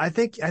does. I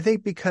think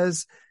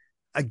because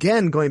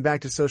again, going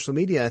back to social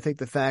media, I think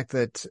the fact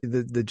that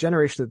the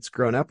generation that's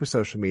grown up with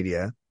social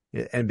media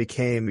and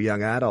became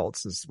young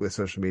adults with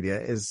social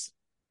media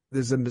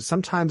there's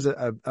sometimes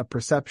a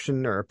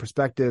perception or a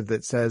perspective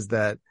that says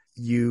that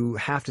you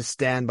have to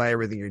stand by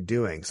everything you're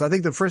doing. So I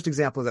think the first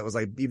example of that was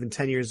like even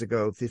 10 years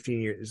ago,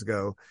 15 years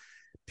ago,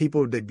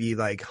 people would be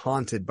like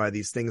haunted by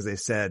these things they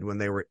said when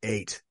they were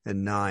 8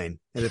 and 9.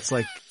 And it's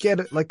like, get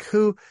it, like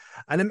who,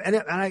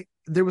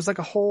 there was like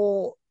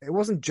it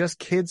wasn't just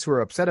kids who were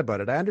upset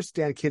about it. I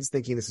understand kids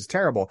thinking this is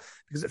terrible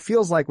because it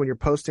feels like when you're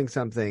posting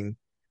something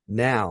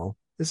now,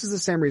 this is the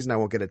same reason I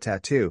won't get a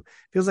tattoo.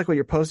 It feels like when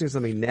you're posting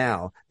something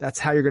now, that's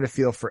how you're going to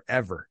feel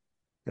forever.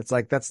 It's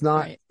like, that's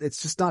not,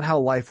 It's just not how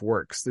life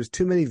works. There's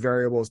too many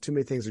variables, too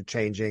many things are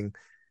changing.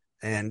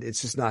 And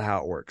it's just not how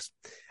it works.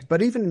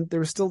 But even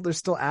there's still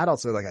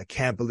adults that are like, I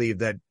can't believe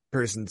that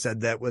person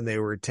said that when they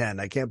were 10.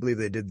 I can't believe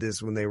they did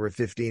this when they were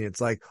 15. It's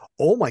like,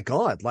 oh my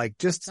God, like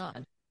just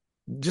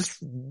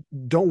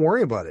don't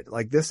worry about it.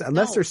 Like this,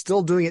 unless they're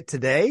still doing it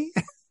today,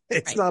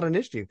 it's not an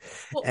issue.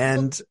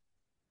 And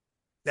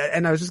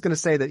I was just going to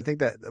say that I think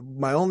that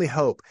my only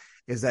hope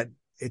is that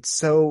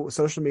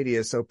social media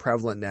is so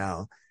prevalent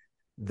now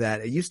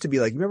that it used to be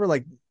like, remember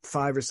like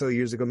 5 or so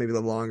years ago, maybe a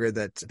little longer,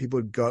 that people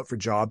would go out for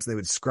jobs and they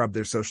would scrub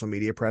their social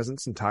media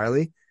presence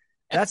entirely.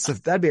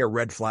 That'd be a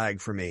red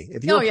flag for me.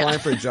 If you're applying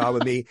for a job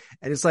with me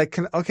and it's like,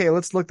 okay,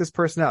 let's look this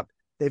person up.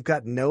 They've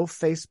got no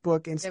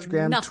Facebook,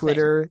 Instagram,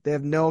 Twitter. They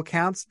have no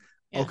accounts.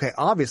 Yeah. Okay.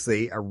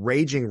 Obviously a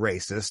raging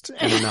racist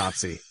and a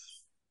Nazi.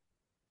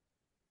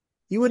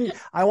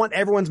 I want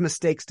everyone's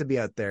mistakes to be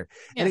out there.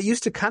 Yeah. And it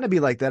used to kind of be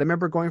like that. I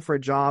remember going for a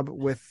job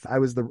I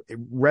was the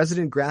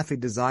resident graphic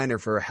designer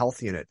for a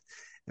health unit,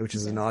 which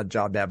is an odd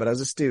job now, but I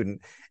was a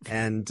student.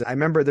 And I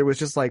remember there was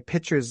just like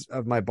pictures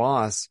of my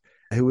boss,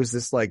 who was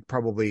this like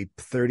probably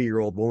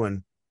 30-year-old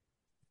woman.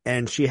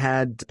 And she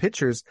had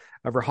pictures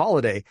of her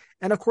holiday.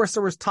 And of course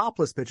there was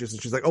topless pictures.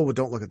 And she's like, oh, well,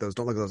 don't look at those.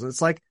 Don't look at those. And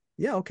it's like,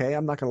 yeah, okay,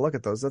 I'm not going to look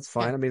at those. That's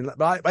fine. Yeah. I mean,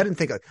 but I didn't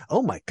think like,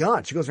 oh my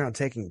God, she goes around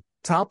taking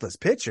topless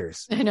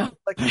pictures. I know.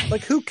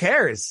 Like who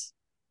cares?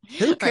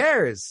 Who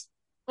cares?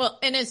 Well,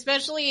 and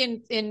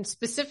especially in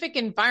specific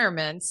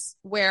environments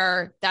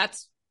where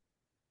that's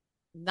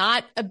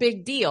not a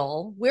big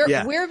deal.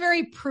 We're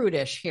very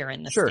prudish here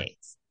in the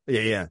States.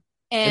 Yeah, yeah.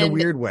 And in a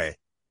weird way.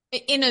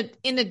 In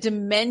a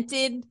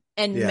demented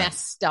and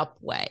messed up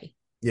way.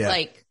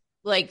 Yeah.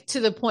 Like to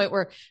the point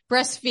where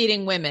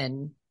breastfeeding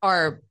women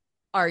are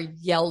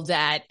yelled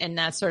at and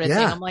that sort of thing.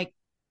 I'm like,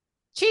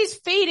 she's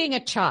feeding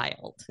a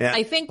child. Yeah.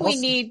 I think we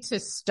need to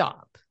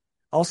stop.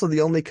 Also,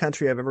 the only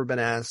country I've ever been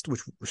asked,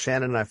 which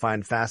Shannon and I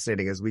find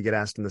fascinating, as we get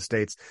asked in the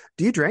States,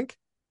 do you drink?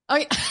 Oh,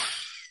 yeah.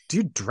 Do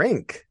you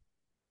drink?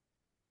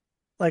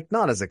 Like,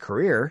 not as a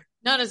career.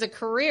 Not as a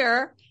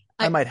career.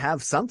 I might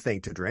have something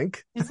to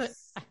drink. Do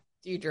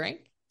you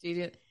drink? Do you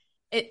do it?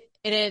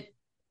 There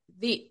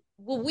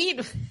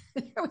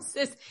was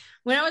this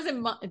when I was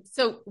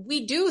so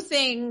we do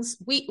things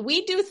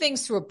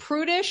through a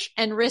prudish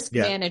and risk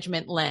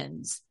management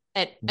lens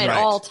at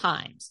all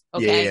times.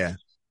 Okay. Yeah.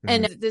 Mm-hmm.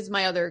 And this is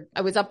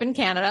I was up in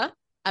Canada.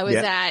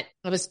 I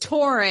was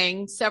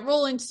touring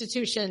several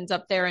institutions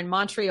up there in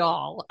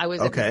Montreal. I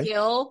was at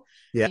McGill,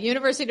 the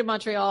University of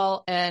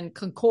Montreal, and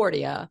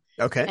Concordia.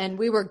 Okay. And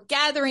we were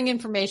gathering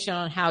information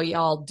on how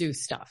y'all do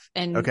stuff.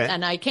 And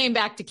I came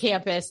back to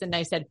campus and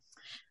I said,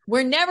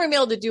 we're never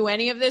able to do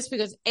any of this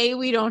because A,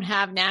 we don't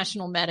have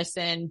national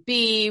medicine.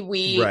 B,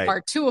 we Right.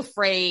 are too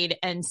afraid,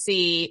 and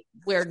C,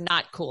 we're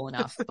not cool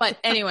enough. But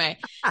anyway,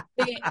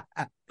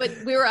 but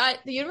we were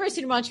at the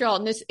University of Montreal,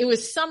 and it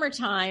was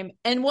summertime.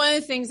 And one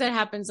of the things that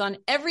happens on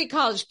every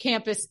college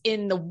campus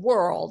in the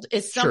world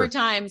is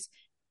summertimes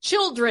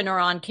children are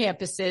on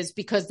campuses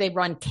because they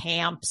run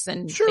camps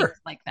and things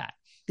like that.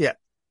 Yeah.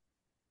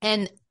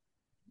 And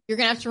you're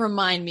going to have to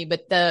remind me,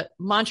 but the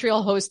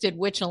Montreal hosted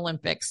which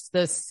Olympics?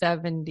 The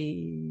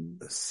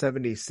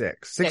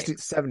 76.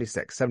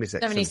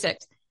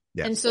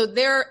 Yeah. And so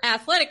their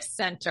athletics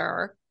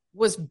center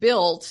was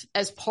built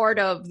as part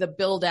of the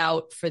build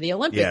out for the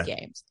Olympic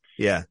Games.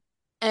 Yeah.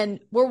 And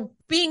we're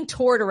being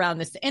toured around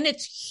this, and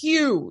it's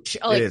huge,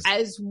 like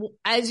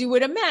as you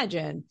would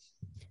imagine.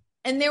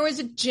 And there was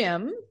a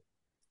gym,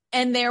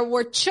 and there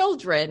were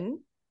children.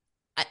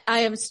 I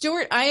am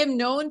Stewart. I am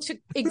known to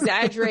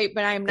exaggerate,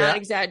 but I am not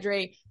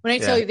exaggerating when I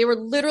tell you there were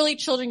literally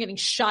children getting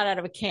shot out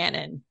of a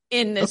cannon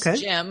in this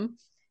gym.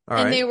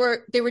 And they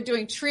were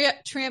doing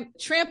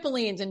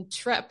trampolines and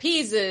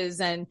trapezes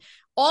and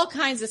all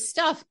kinds of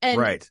stuff.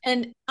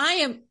 And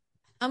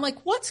I'm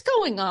like, what's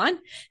going on?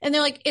 And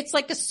they're like, it's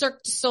like a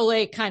Cirque du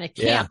Soleil kind of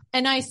camp. Yeah.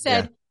 And I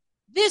said,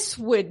 this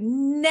would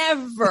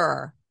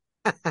never,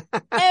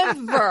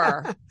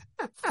 ever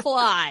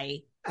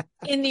fly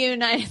in the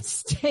United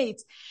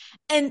States.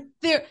 And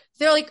they're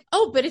like,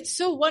 oh, but it's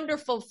so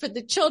wonderful for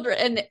the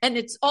children. And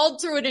it's all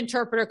through an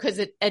interpreter because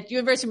at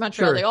University of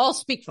Montreal, they all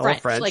speak French.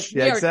 All French. Like,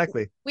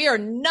 exactly. We are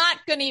not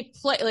going to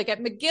play, like at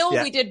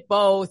McGill, we did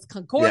both.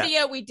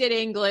 Concordia, we did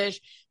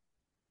English.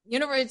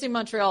 University of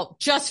Montreal,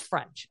 just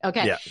French.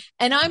 Okay. Yeah.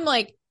 And I'm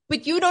like,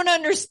 but you don't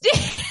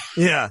understand.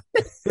 Yeah.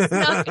 It's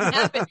not going to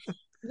happen.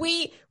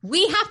 We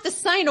have to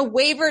sign a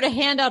waiver to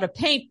hand out a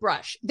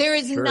paintbrush. There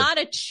is not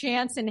a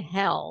chance in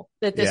hell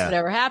that this would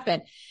ever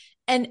happen.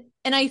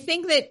 And I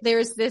think that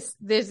there's this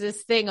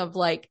thing of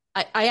like,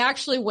 I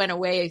actually went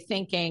away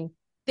thinking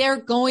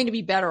they're going to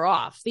be better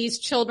off. These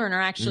children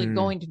are actually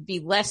going to be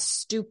less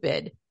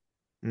stupid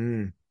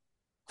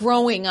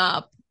growing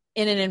up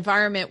in an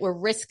environment where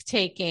risk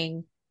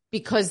taking,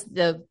 because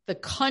the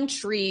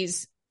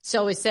country's,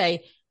 so we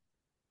say,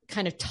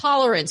 kind of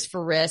tolerance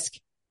for risk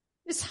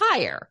is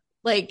higher.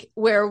 Like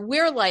where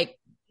we're like,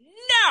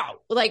 no,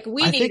 like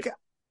I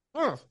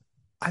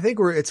think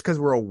it's because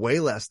we're a way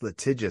less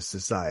litigious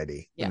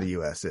society than the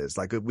U.S. is.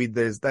 Like I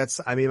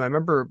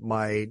remember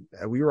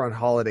we were on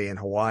holiday in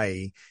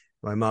Hawaii,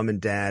 my mom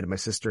and dad, my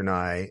sister and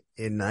I,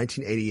 in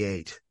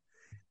 1988.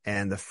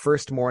 And the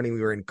first morning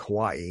we were in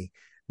Kauai,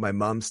 my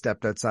mom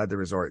stepped outside the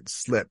resort,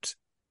 slipped,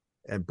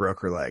 and broke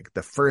her leg.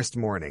 The first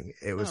morning,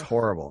 it was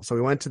horrible. So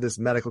we went to this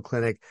medical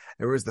clinic.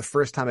 It was the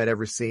first time I'd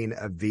ever seen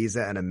a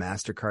Visa and a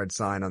MasterCard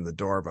sign on the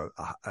door of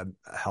a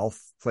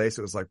health place.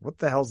 It was like, what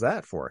the hell's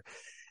that for?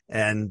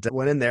 And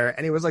went in there,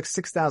 and it was like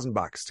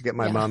 $6,000 to get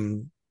my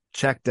mom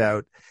checked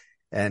out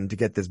and to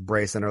get this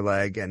brace on her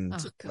leg and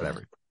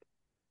whatever.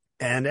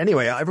 And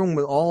anyway, everyone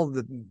with all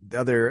the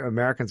other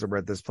Americans that were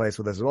at this place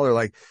with us, well, they're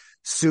like,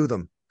 sue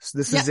them.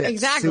 This is it.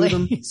 Exactly.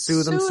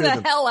 Sue them. Sue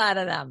the hell out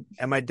of them.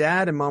 And my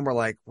dad and mom were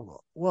like,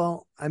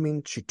 well, I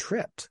mean, she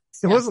tripped.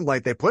 It wasn't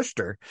like they pushed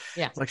her.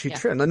 Yeah. It's like she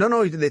tripped.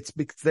 No, it's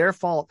their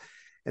fault.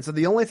 And so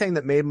the only thing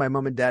that made my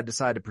mom and dad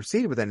decide to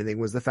proceed with anything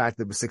was the fact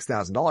that it was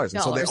 $6,000.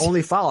 And so they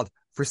only filed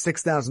for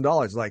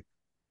 $6,000. Like,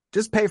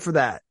 just pay for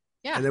that.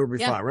 Yeah. And then we'll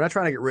be fine. We're not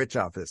trying to get rich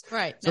off this.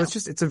 Right. So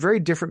it's a very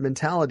different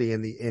mentality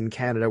in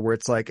Canada, where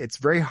it's like, it's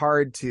very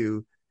hard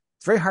to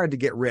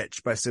get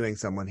rich by suing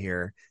someone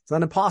here. It's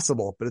not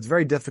impossible, but it's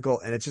very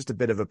difficult, and it's just a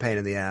bit of a pain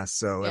in the ass.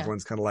 So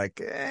everyone's kind of like,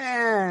 it's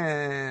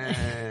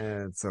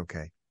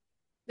okay.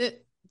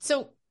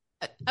 So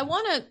I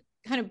want to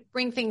kind of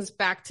bring things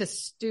back to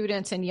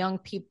students and young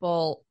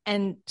people.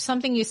 And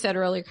something you said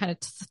earlier kind of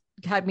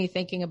had me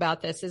thinking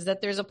about this, is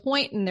that there's a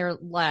point in their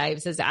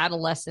lives as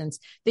adolescents,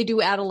 they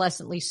do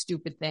adolescently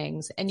stupid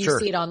things, and you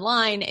see it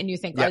online and you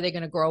think, are they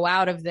going to grow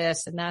out of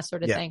this and that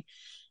sort of thing?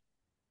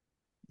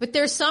 But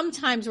there's some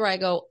times where I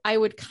go, I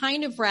would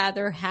kind of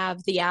rather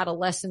have the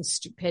adolescent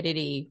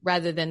stupidity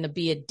rather than the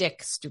be a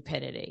dick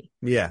stupidity.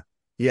 Yeah.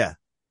 Yeah.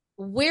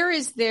 Where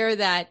is there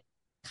that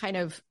kind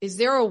of, is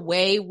there a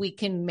way we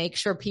can make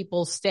sure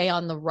people stay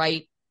on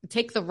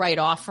take the right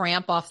off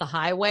ramp off the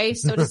highway,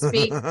 so to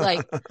speak?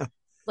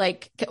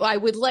 like I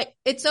would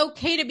it's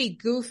okay to be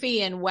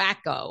goofy and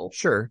wacko.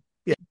 Sure.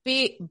 Yeah.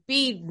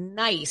 Be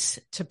nice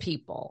to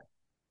people.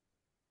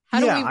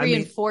 How do we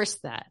reinforce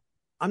that?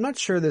 I'm not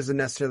sure there's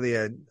necessarily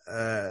a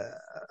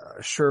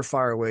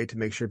surefire way to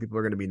make sure people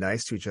are going to be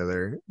nice to each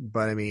other.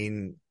 But I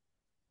mean,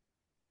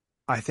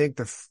 I think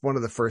one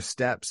of the first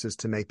steps is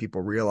to make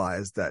people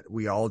realize that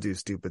we all do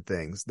stupid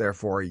things.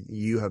 Therefore,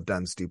 you have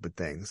done stupid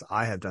things.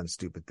 I have done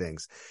stupid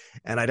things.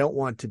 And I don't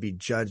want to be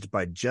judged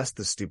by just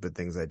the stupid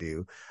things I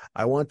do.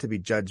 I want to be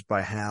judged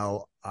by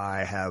how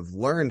I have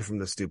learned from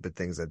the stupid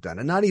things I've done.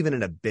 And not even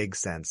in a big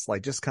sense,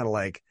 like just kind of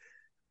like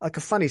a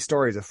funny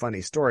story is a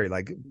funny story.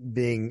 Like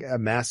being a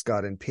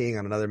mascot and peeing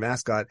on another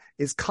mascot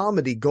is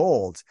comedy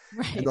gold.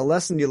 Right. And the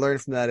lesson you learn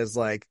from that is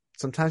like,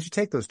 Sometimes you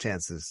take those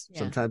chances. Yeah.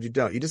 Sometimes you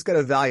don't. You just got to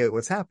evaluate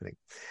what's happening,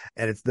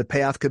 and the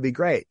payoff could be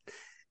great.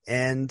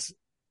 And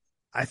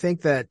I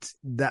think that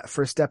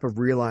first step of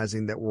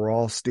realizing that we're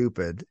all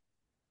stupid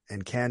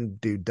and can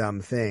do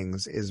dumb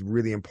things is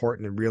really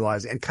important, and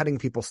realizing and cutting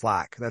people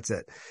slack. That's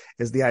it,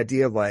 is the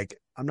idea of like,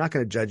 I'm not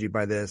going to judge you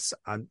by this.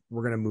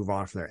 We're going to move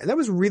on from there. And that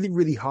was really,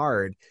 really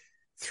hard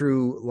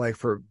through like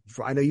for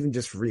I know even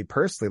just for me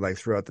personally, like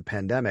throughout the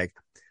pandemic,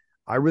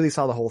 I really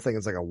saw the whole thing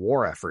as like a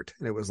war effort.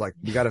 And it was like,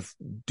 we got to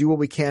do what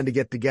we can to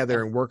get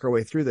together and work our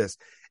way through this.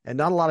 And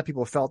not a lot of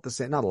people felt the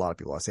same. Not a lot of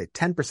people. I say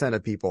 10%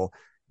 of people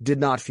did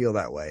not feel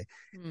that way.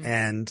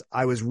 And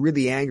I was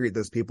really angry at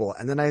those people.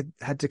 And then I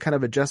had to kind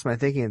of adjust my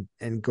thinking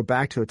and go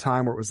back to a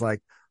time where it was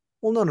like,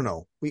 well,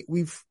 no.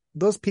 We've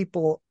those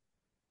people,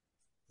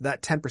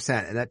 that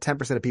 10%, and that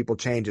 10% of people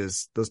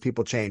changes. Those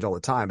people change all the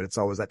time, but it's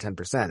always that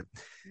 10%.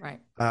 Right.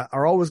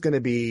 Are always going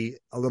to be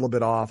a little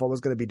bit off,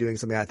 always going to be doing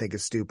something I think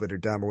is stupid or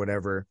dumb or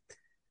whatever.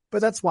 But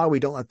that's why we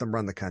don't let them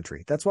run the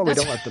country. That's why we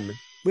don't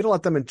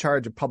let them in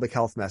charge of public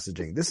health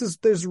messaging.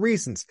 There's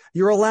reasons.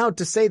 You're allowed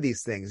to say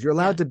these things. You're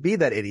allowed to be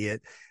that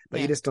idiot,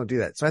 but you just don't do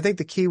that. So I think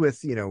the key with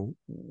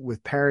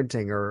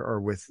parenting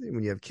or with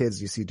when you have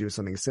kids, you see do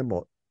something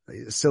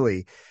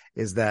silly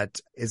is that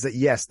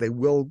yes, they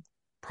will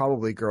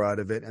probably grow out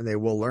of it and they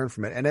will learn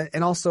from it.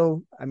 And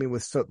also, I mean,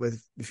 with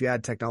if you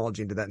add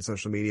technology into that in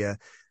social media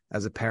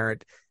as a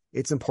parent,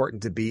 it's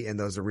important to be in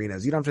those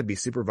arenas. You don't have to be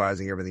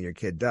supervising everything your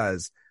kid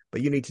does,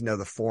 but you need to know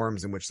the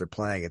forms in which they're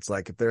playing. It's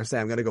like if they're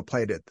saying, I'm going to go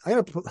play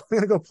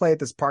at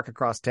this park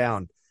across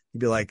town, you'd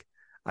be like,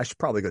 I should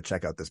probably go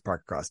check out this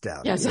park across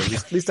town. Yes.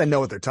 At least I know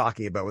what they're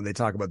talking about when they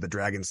talk about the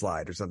dragon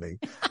slide or something.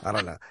 I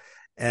don't know.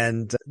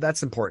 And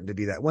that's important to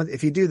do that.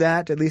 If you do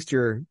that, at least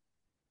you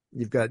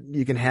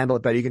can handle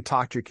it better. You can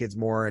talk to your kids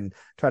more and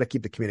try to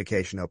keep the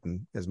communication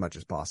open as much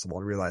as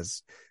possible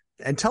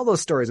and tell those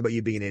stories about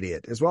you being an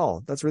idiot as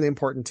well. That's really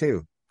important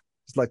too.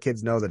 Just let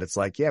kids know that it's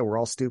like, yeah, we're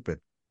all stupid.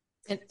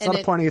 It's not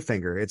a pointing a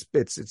finger. It's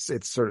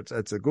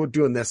a go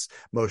doing this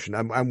motion.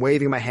 I'm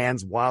waving my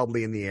hands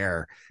wildly in the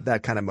air.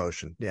 That kind of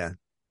motion. Yeah.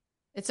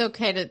 It's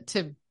okay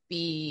to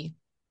be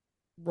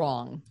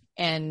wrong.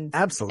 And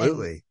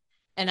absolutely.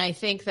 And I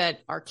think that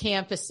our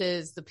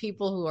campuses, the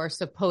people who are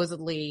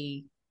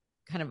supposedly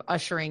kind of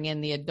ushering in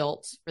the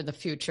adults for the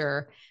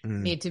future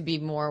need to be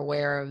more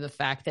aware of the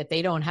fact that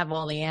they don't have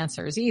all the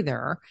answers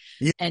either,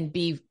 and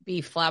be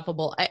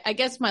flappable. I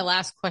guess my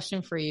last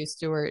question for you,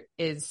 Stewart,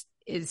 is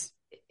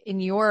in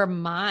your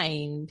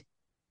mind,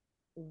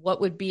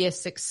 what would be a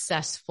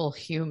successful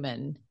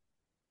human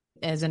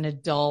as an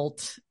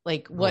adult?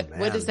 Like what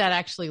does that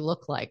actually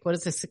look like? What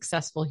does a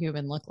successful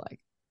human look like?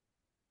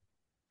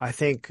 I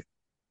think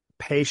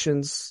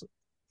patience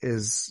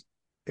is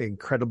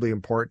incredibly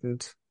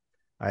important.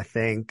 I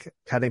think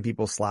cutting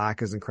people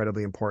slack is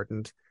incredibly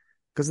important,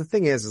 because the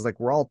thing is like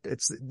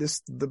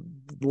the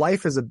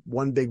life is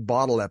one big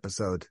bottle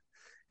episode.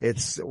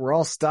 We're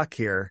all stuck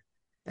here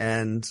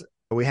and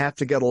we have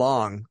to get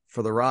along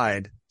for the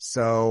ride.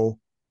 So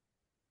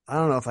I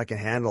don't know if I can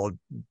handle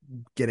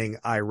getting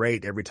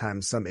irate every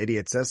time some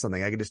idiot says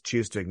something. I can just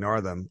choose to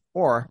ignore them,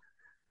 or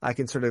I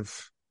can sort of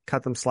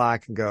cut them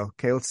slack and go,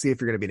 okay, let's see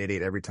if you're going to be an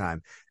idiot every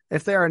time.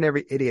 If they are an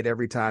idiot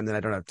every time, then I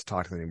don't have to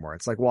talk to them anymore.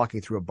 It's like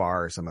walking through a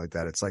bar or something like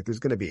that. It's like, there's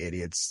going to be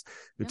idiots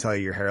who tell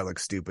you your hair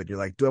looks stupid. You're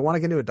like, do I want to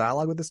get into a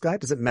dialogue with this guy?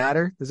 Does it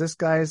matter? Does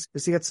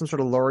he get some sort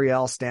of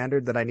L'Oreal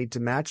standard that I need to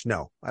match?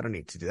 No, I don't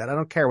need to do that. I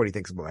don't care what he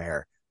thinks about my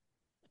hair.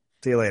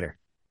 See you later.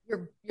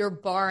 Your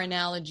bar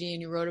analogy,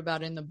 and you wrote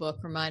about in the book,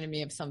 reminded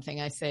me of something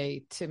I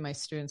say to my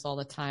students all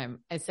the time.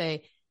 I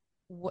say,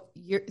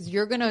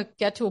 you're going to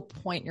get to a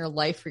point in your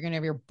life where you're going to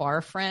have your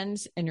bar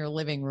friends and your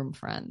living room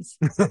friends.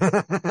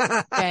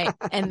 Okay.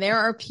 And there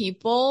are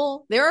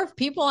people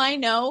I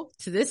know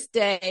to this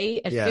day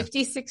at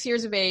 56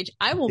 years of age.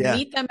 I will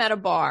meet them at a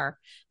bar.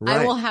 Right.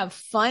 I will have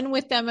fun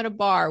with them at a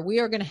bar. We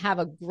are going to have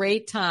a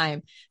great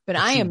time, but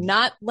I am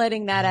not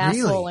letting that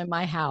asshole in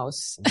my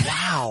house.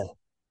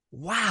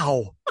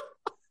 Wow.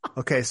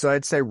 Okay. So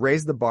I'd say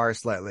raise the bar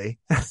slightly.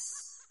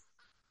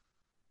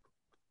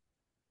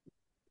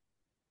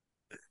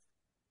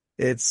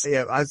 That's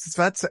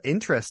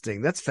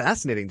interesting. That's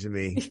fascinating to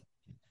me.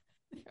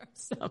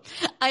 So,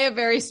 I have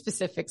very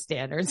specific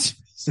standards.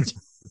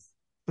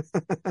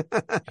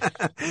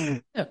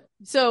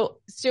 So,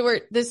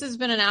 Stewart, this has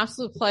been an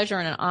absolute pleasure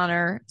and an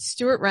honor.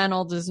 Stewart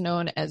Reynolds is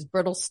known as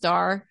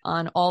Brittlestar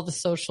on all the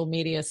social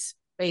media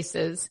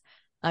spaces.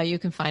 You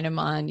can find him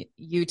on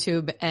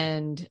YouTube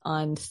and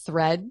on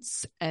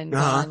Threads and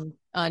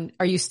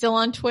are you still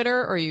on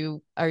Twitter, or are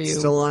you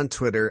still on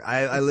Twitter?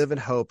 I live in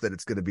hope that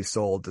it's going to be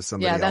sold to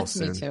somebody else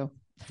soon. Yeah, that's me too.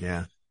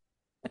 Yeah.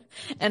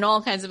 And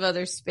all kinds of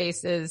other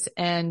spaces.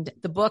 And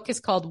the book is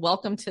called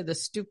Welcome to the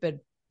Stupid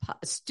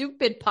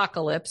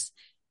Apocalypse,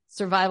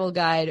 Survival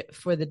Guide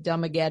for the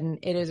Dummageddon.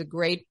 It is a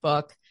great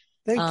book.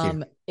 Thank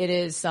you. It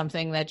is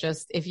something that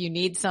just, if you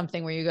need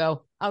something where you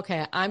go,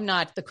 okay, I'm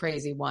not the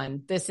crazy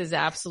one. This is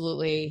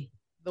absolutely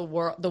the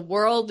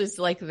world is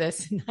like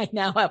this. And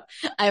I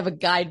have a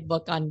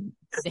guidebook on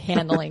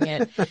handling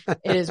it.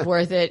 It is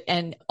worth it.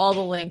 And all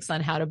the links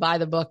on how to buy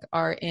the book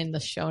are in the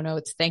show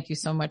notes. Thank you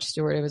so much,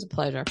 Stewart. It was a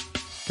pleasure.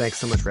 Thanks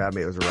so much for having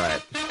me. It was a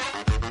riot.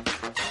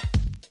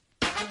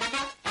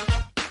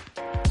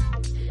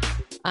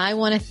 I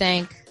want to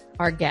thank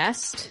our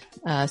guest,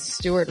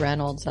 Stewart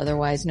Reynolds,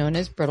 otherwise known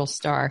as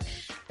Brittlestar.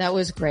 That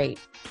was great.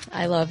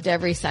 I loved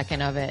every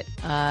second of it.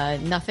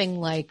 Nothing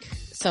like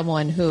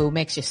someone who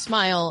makes you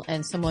smile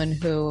and someone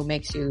who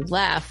makes you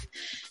laugh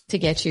to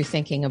get you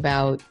thinking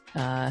about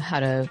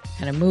how to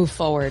kind of move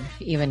forward,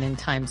 even in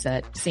times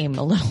that seem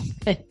a little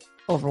bit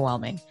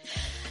overwhelming.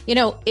 You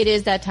know, it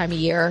is that time of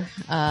year.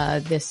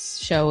 This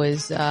show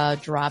is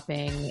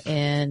dropping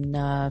in,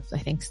 I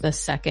think, the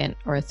second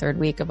or third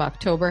week of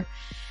October.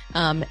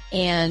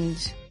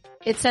 And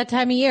it's that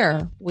time of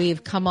year.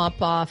 We've come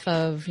up off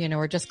of,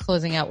 we're just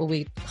closing out what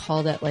we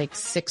called it like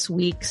 6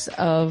 weeks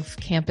of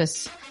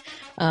campus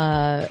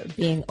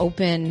being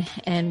open.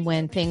 And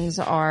when things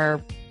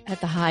are at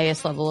the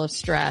highest level of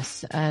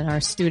stress and our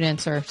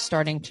students are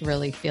starting to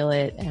really feel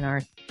it, and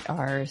our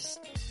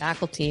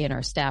faculty and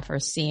our staff are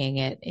seeing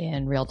it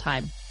in real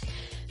time.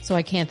 So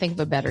I can't think of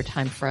a better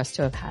time for us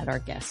to have had our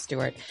guest,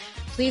 Stewart.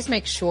 Please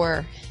make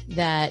sure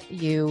that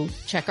you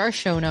check our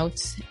show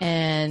notes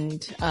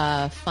and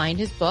find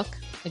his book.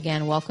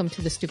 Again, Welcome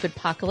to the Stupid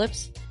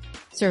Apocalypse,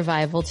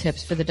 Survival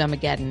Tips for the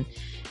Dummageddon.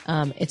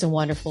 It's a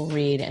wonderful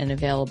read and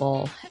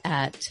available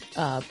at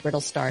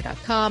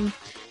brittlestar.com.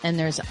 And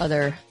there's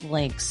other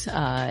links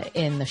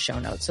in the show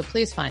notes. So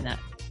please find that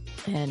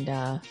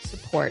and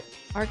support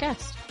our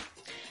guest.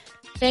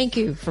 Thank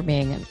you for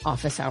being an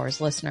Office Hours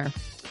listener.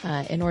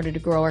 In order to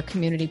grow our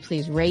community,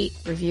 please rate,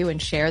 review,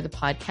 and share the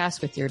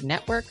podcast with your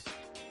network.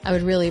 I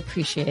would really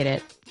appreciate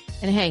it.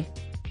 And hey,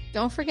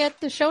 don't forget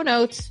the show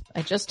notes.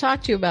 I just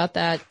talked to you about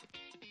that.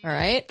 All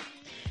right.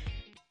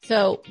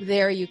 So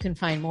there you can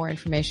find more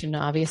information,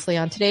 obviously,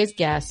 on today's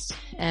guest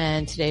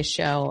and today's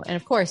show. And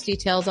of course,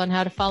 details on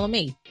how to follow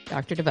me,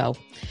 Dr. DeVoe,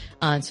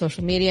 on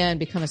social media and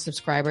become a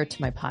subscriber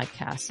to my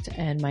podcast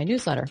and my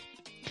newsletter.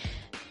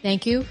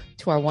 Thank you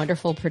to our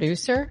wonderful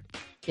producer,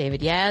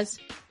 David Yaz.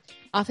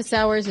 Office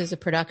Hours is a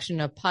production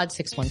of Pod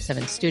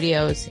 617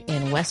 Studios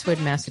in Westwood,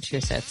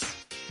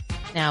 Massachusetts.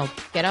 Now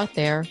get out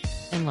there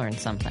and learn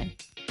something.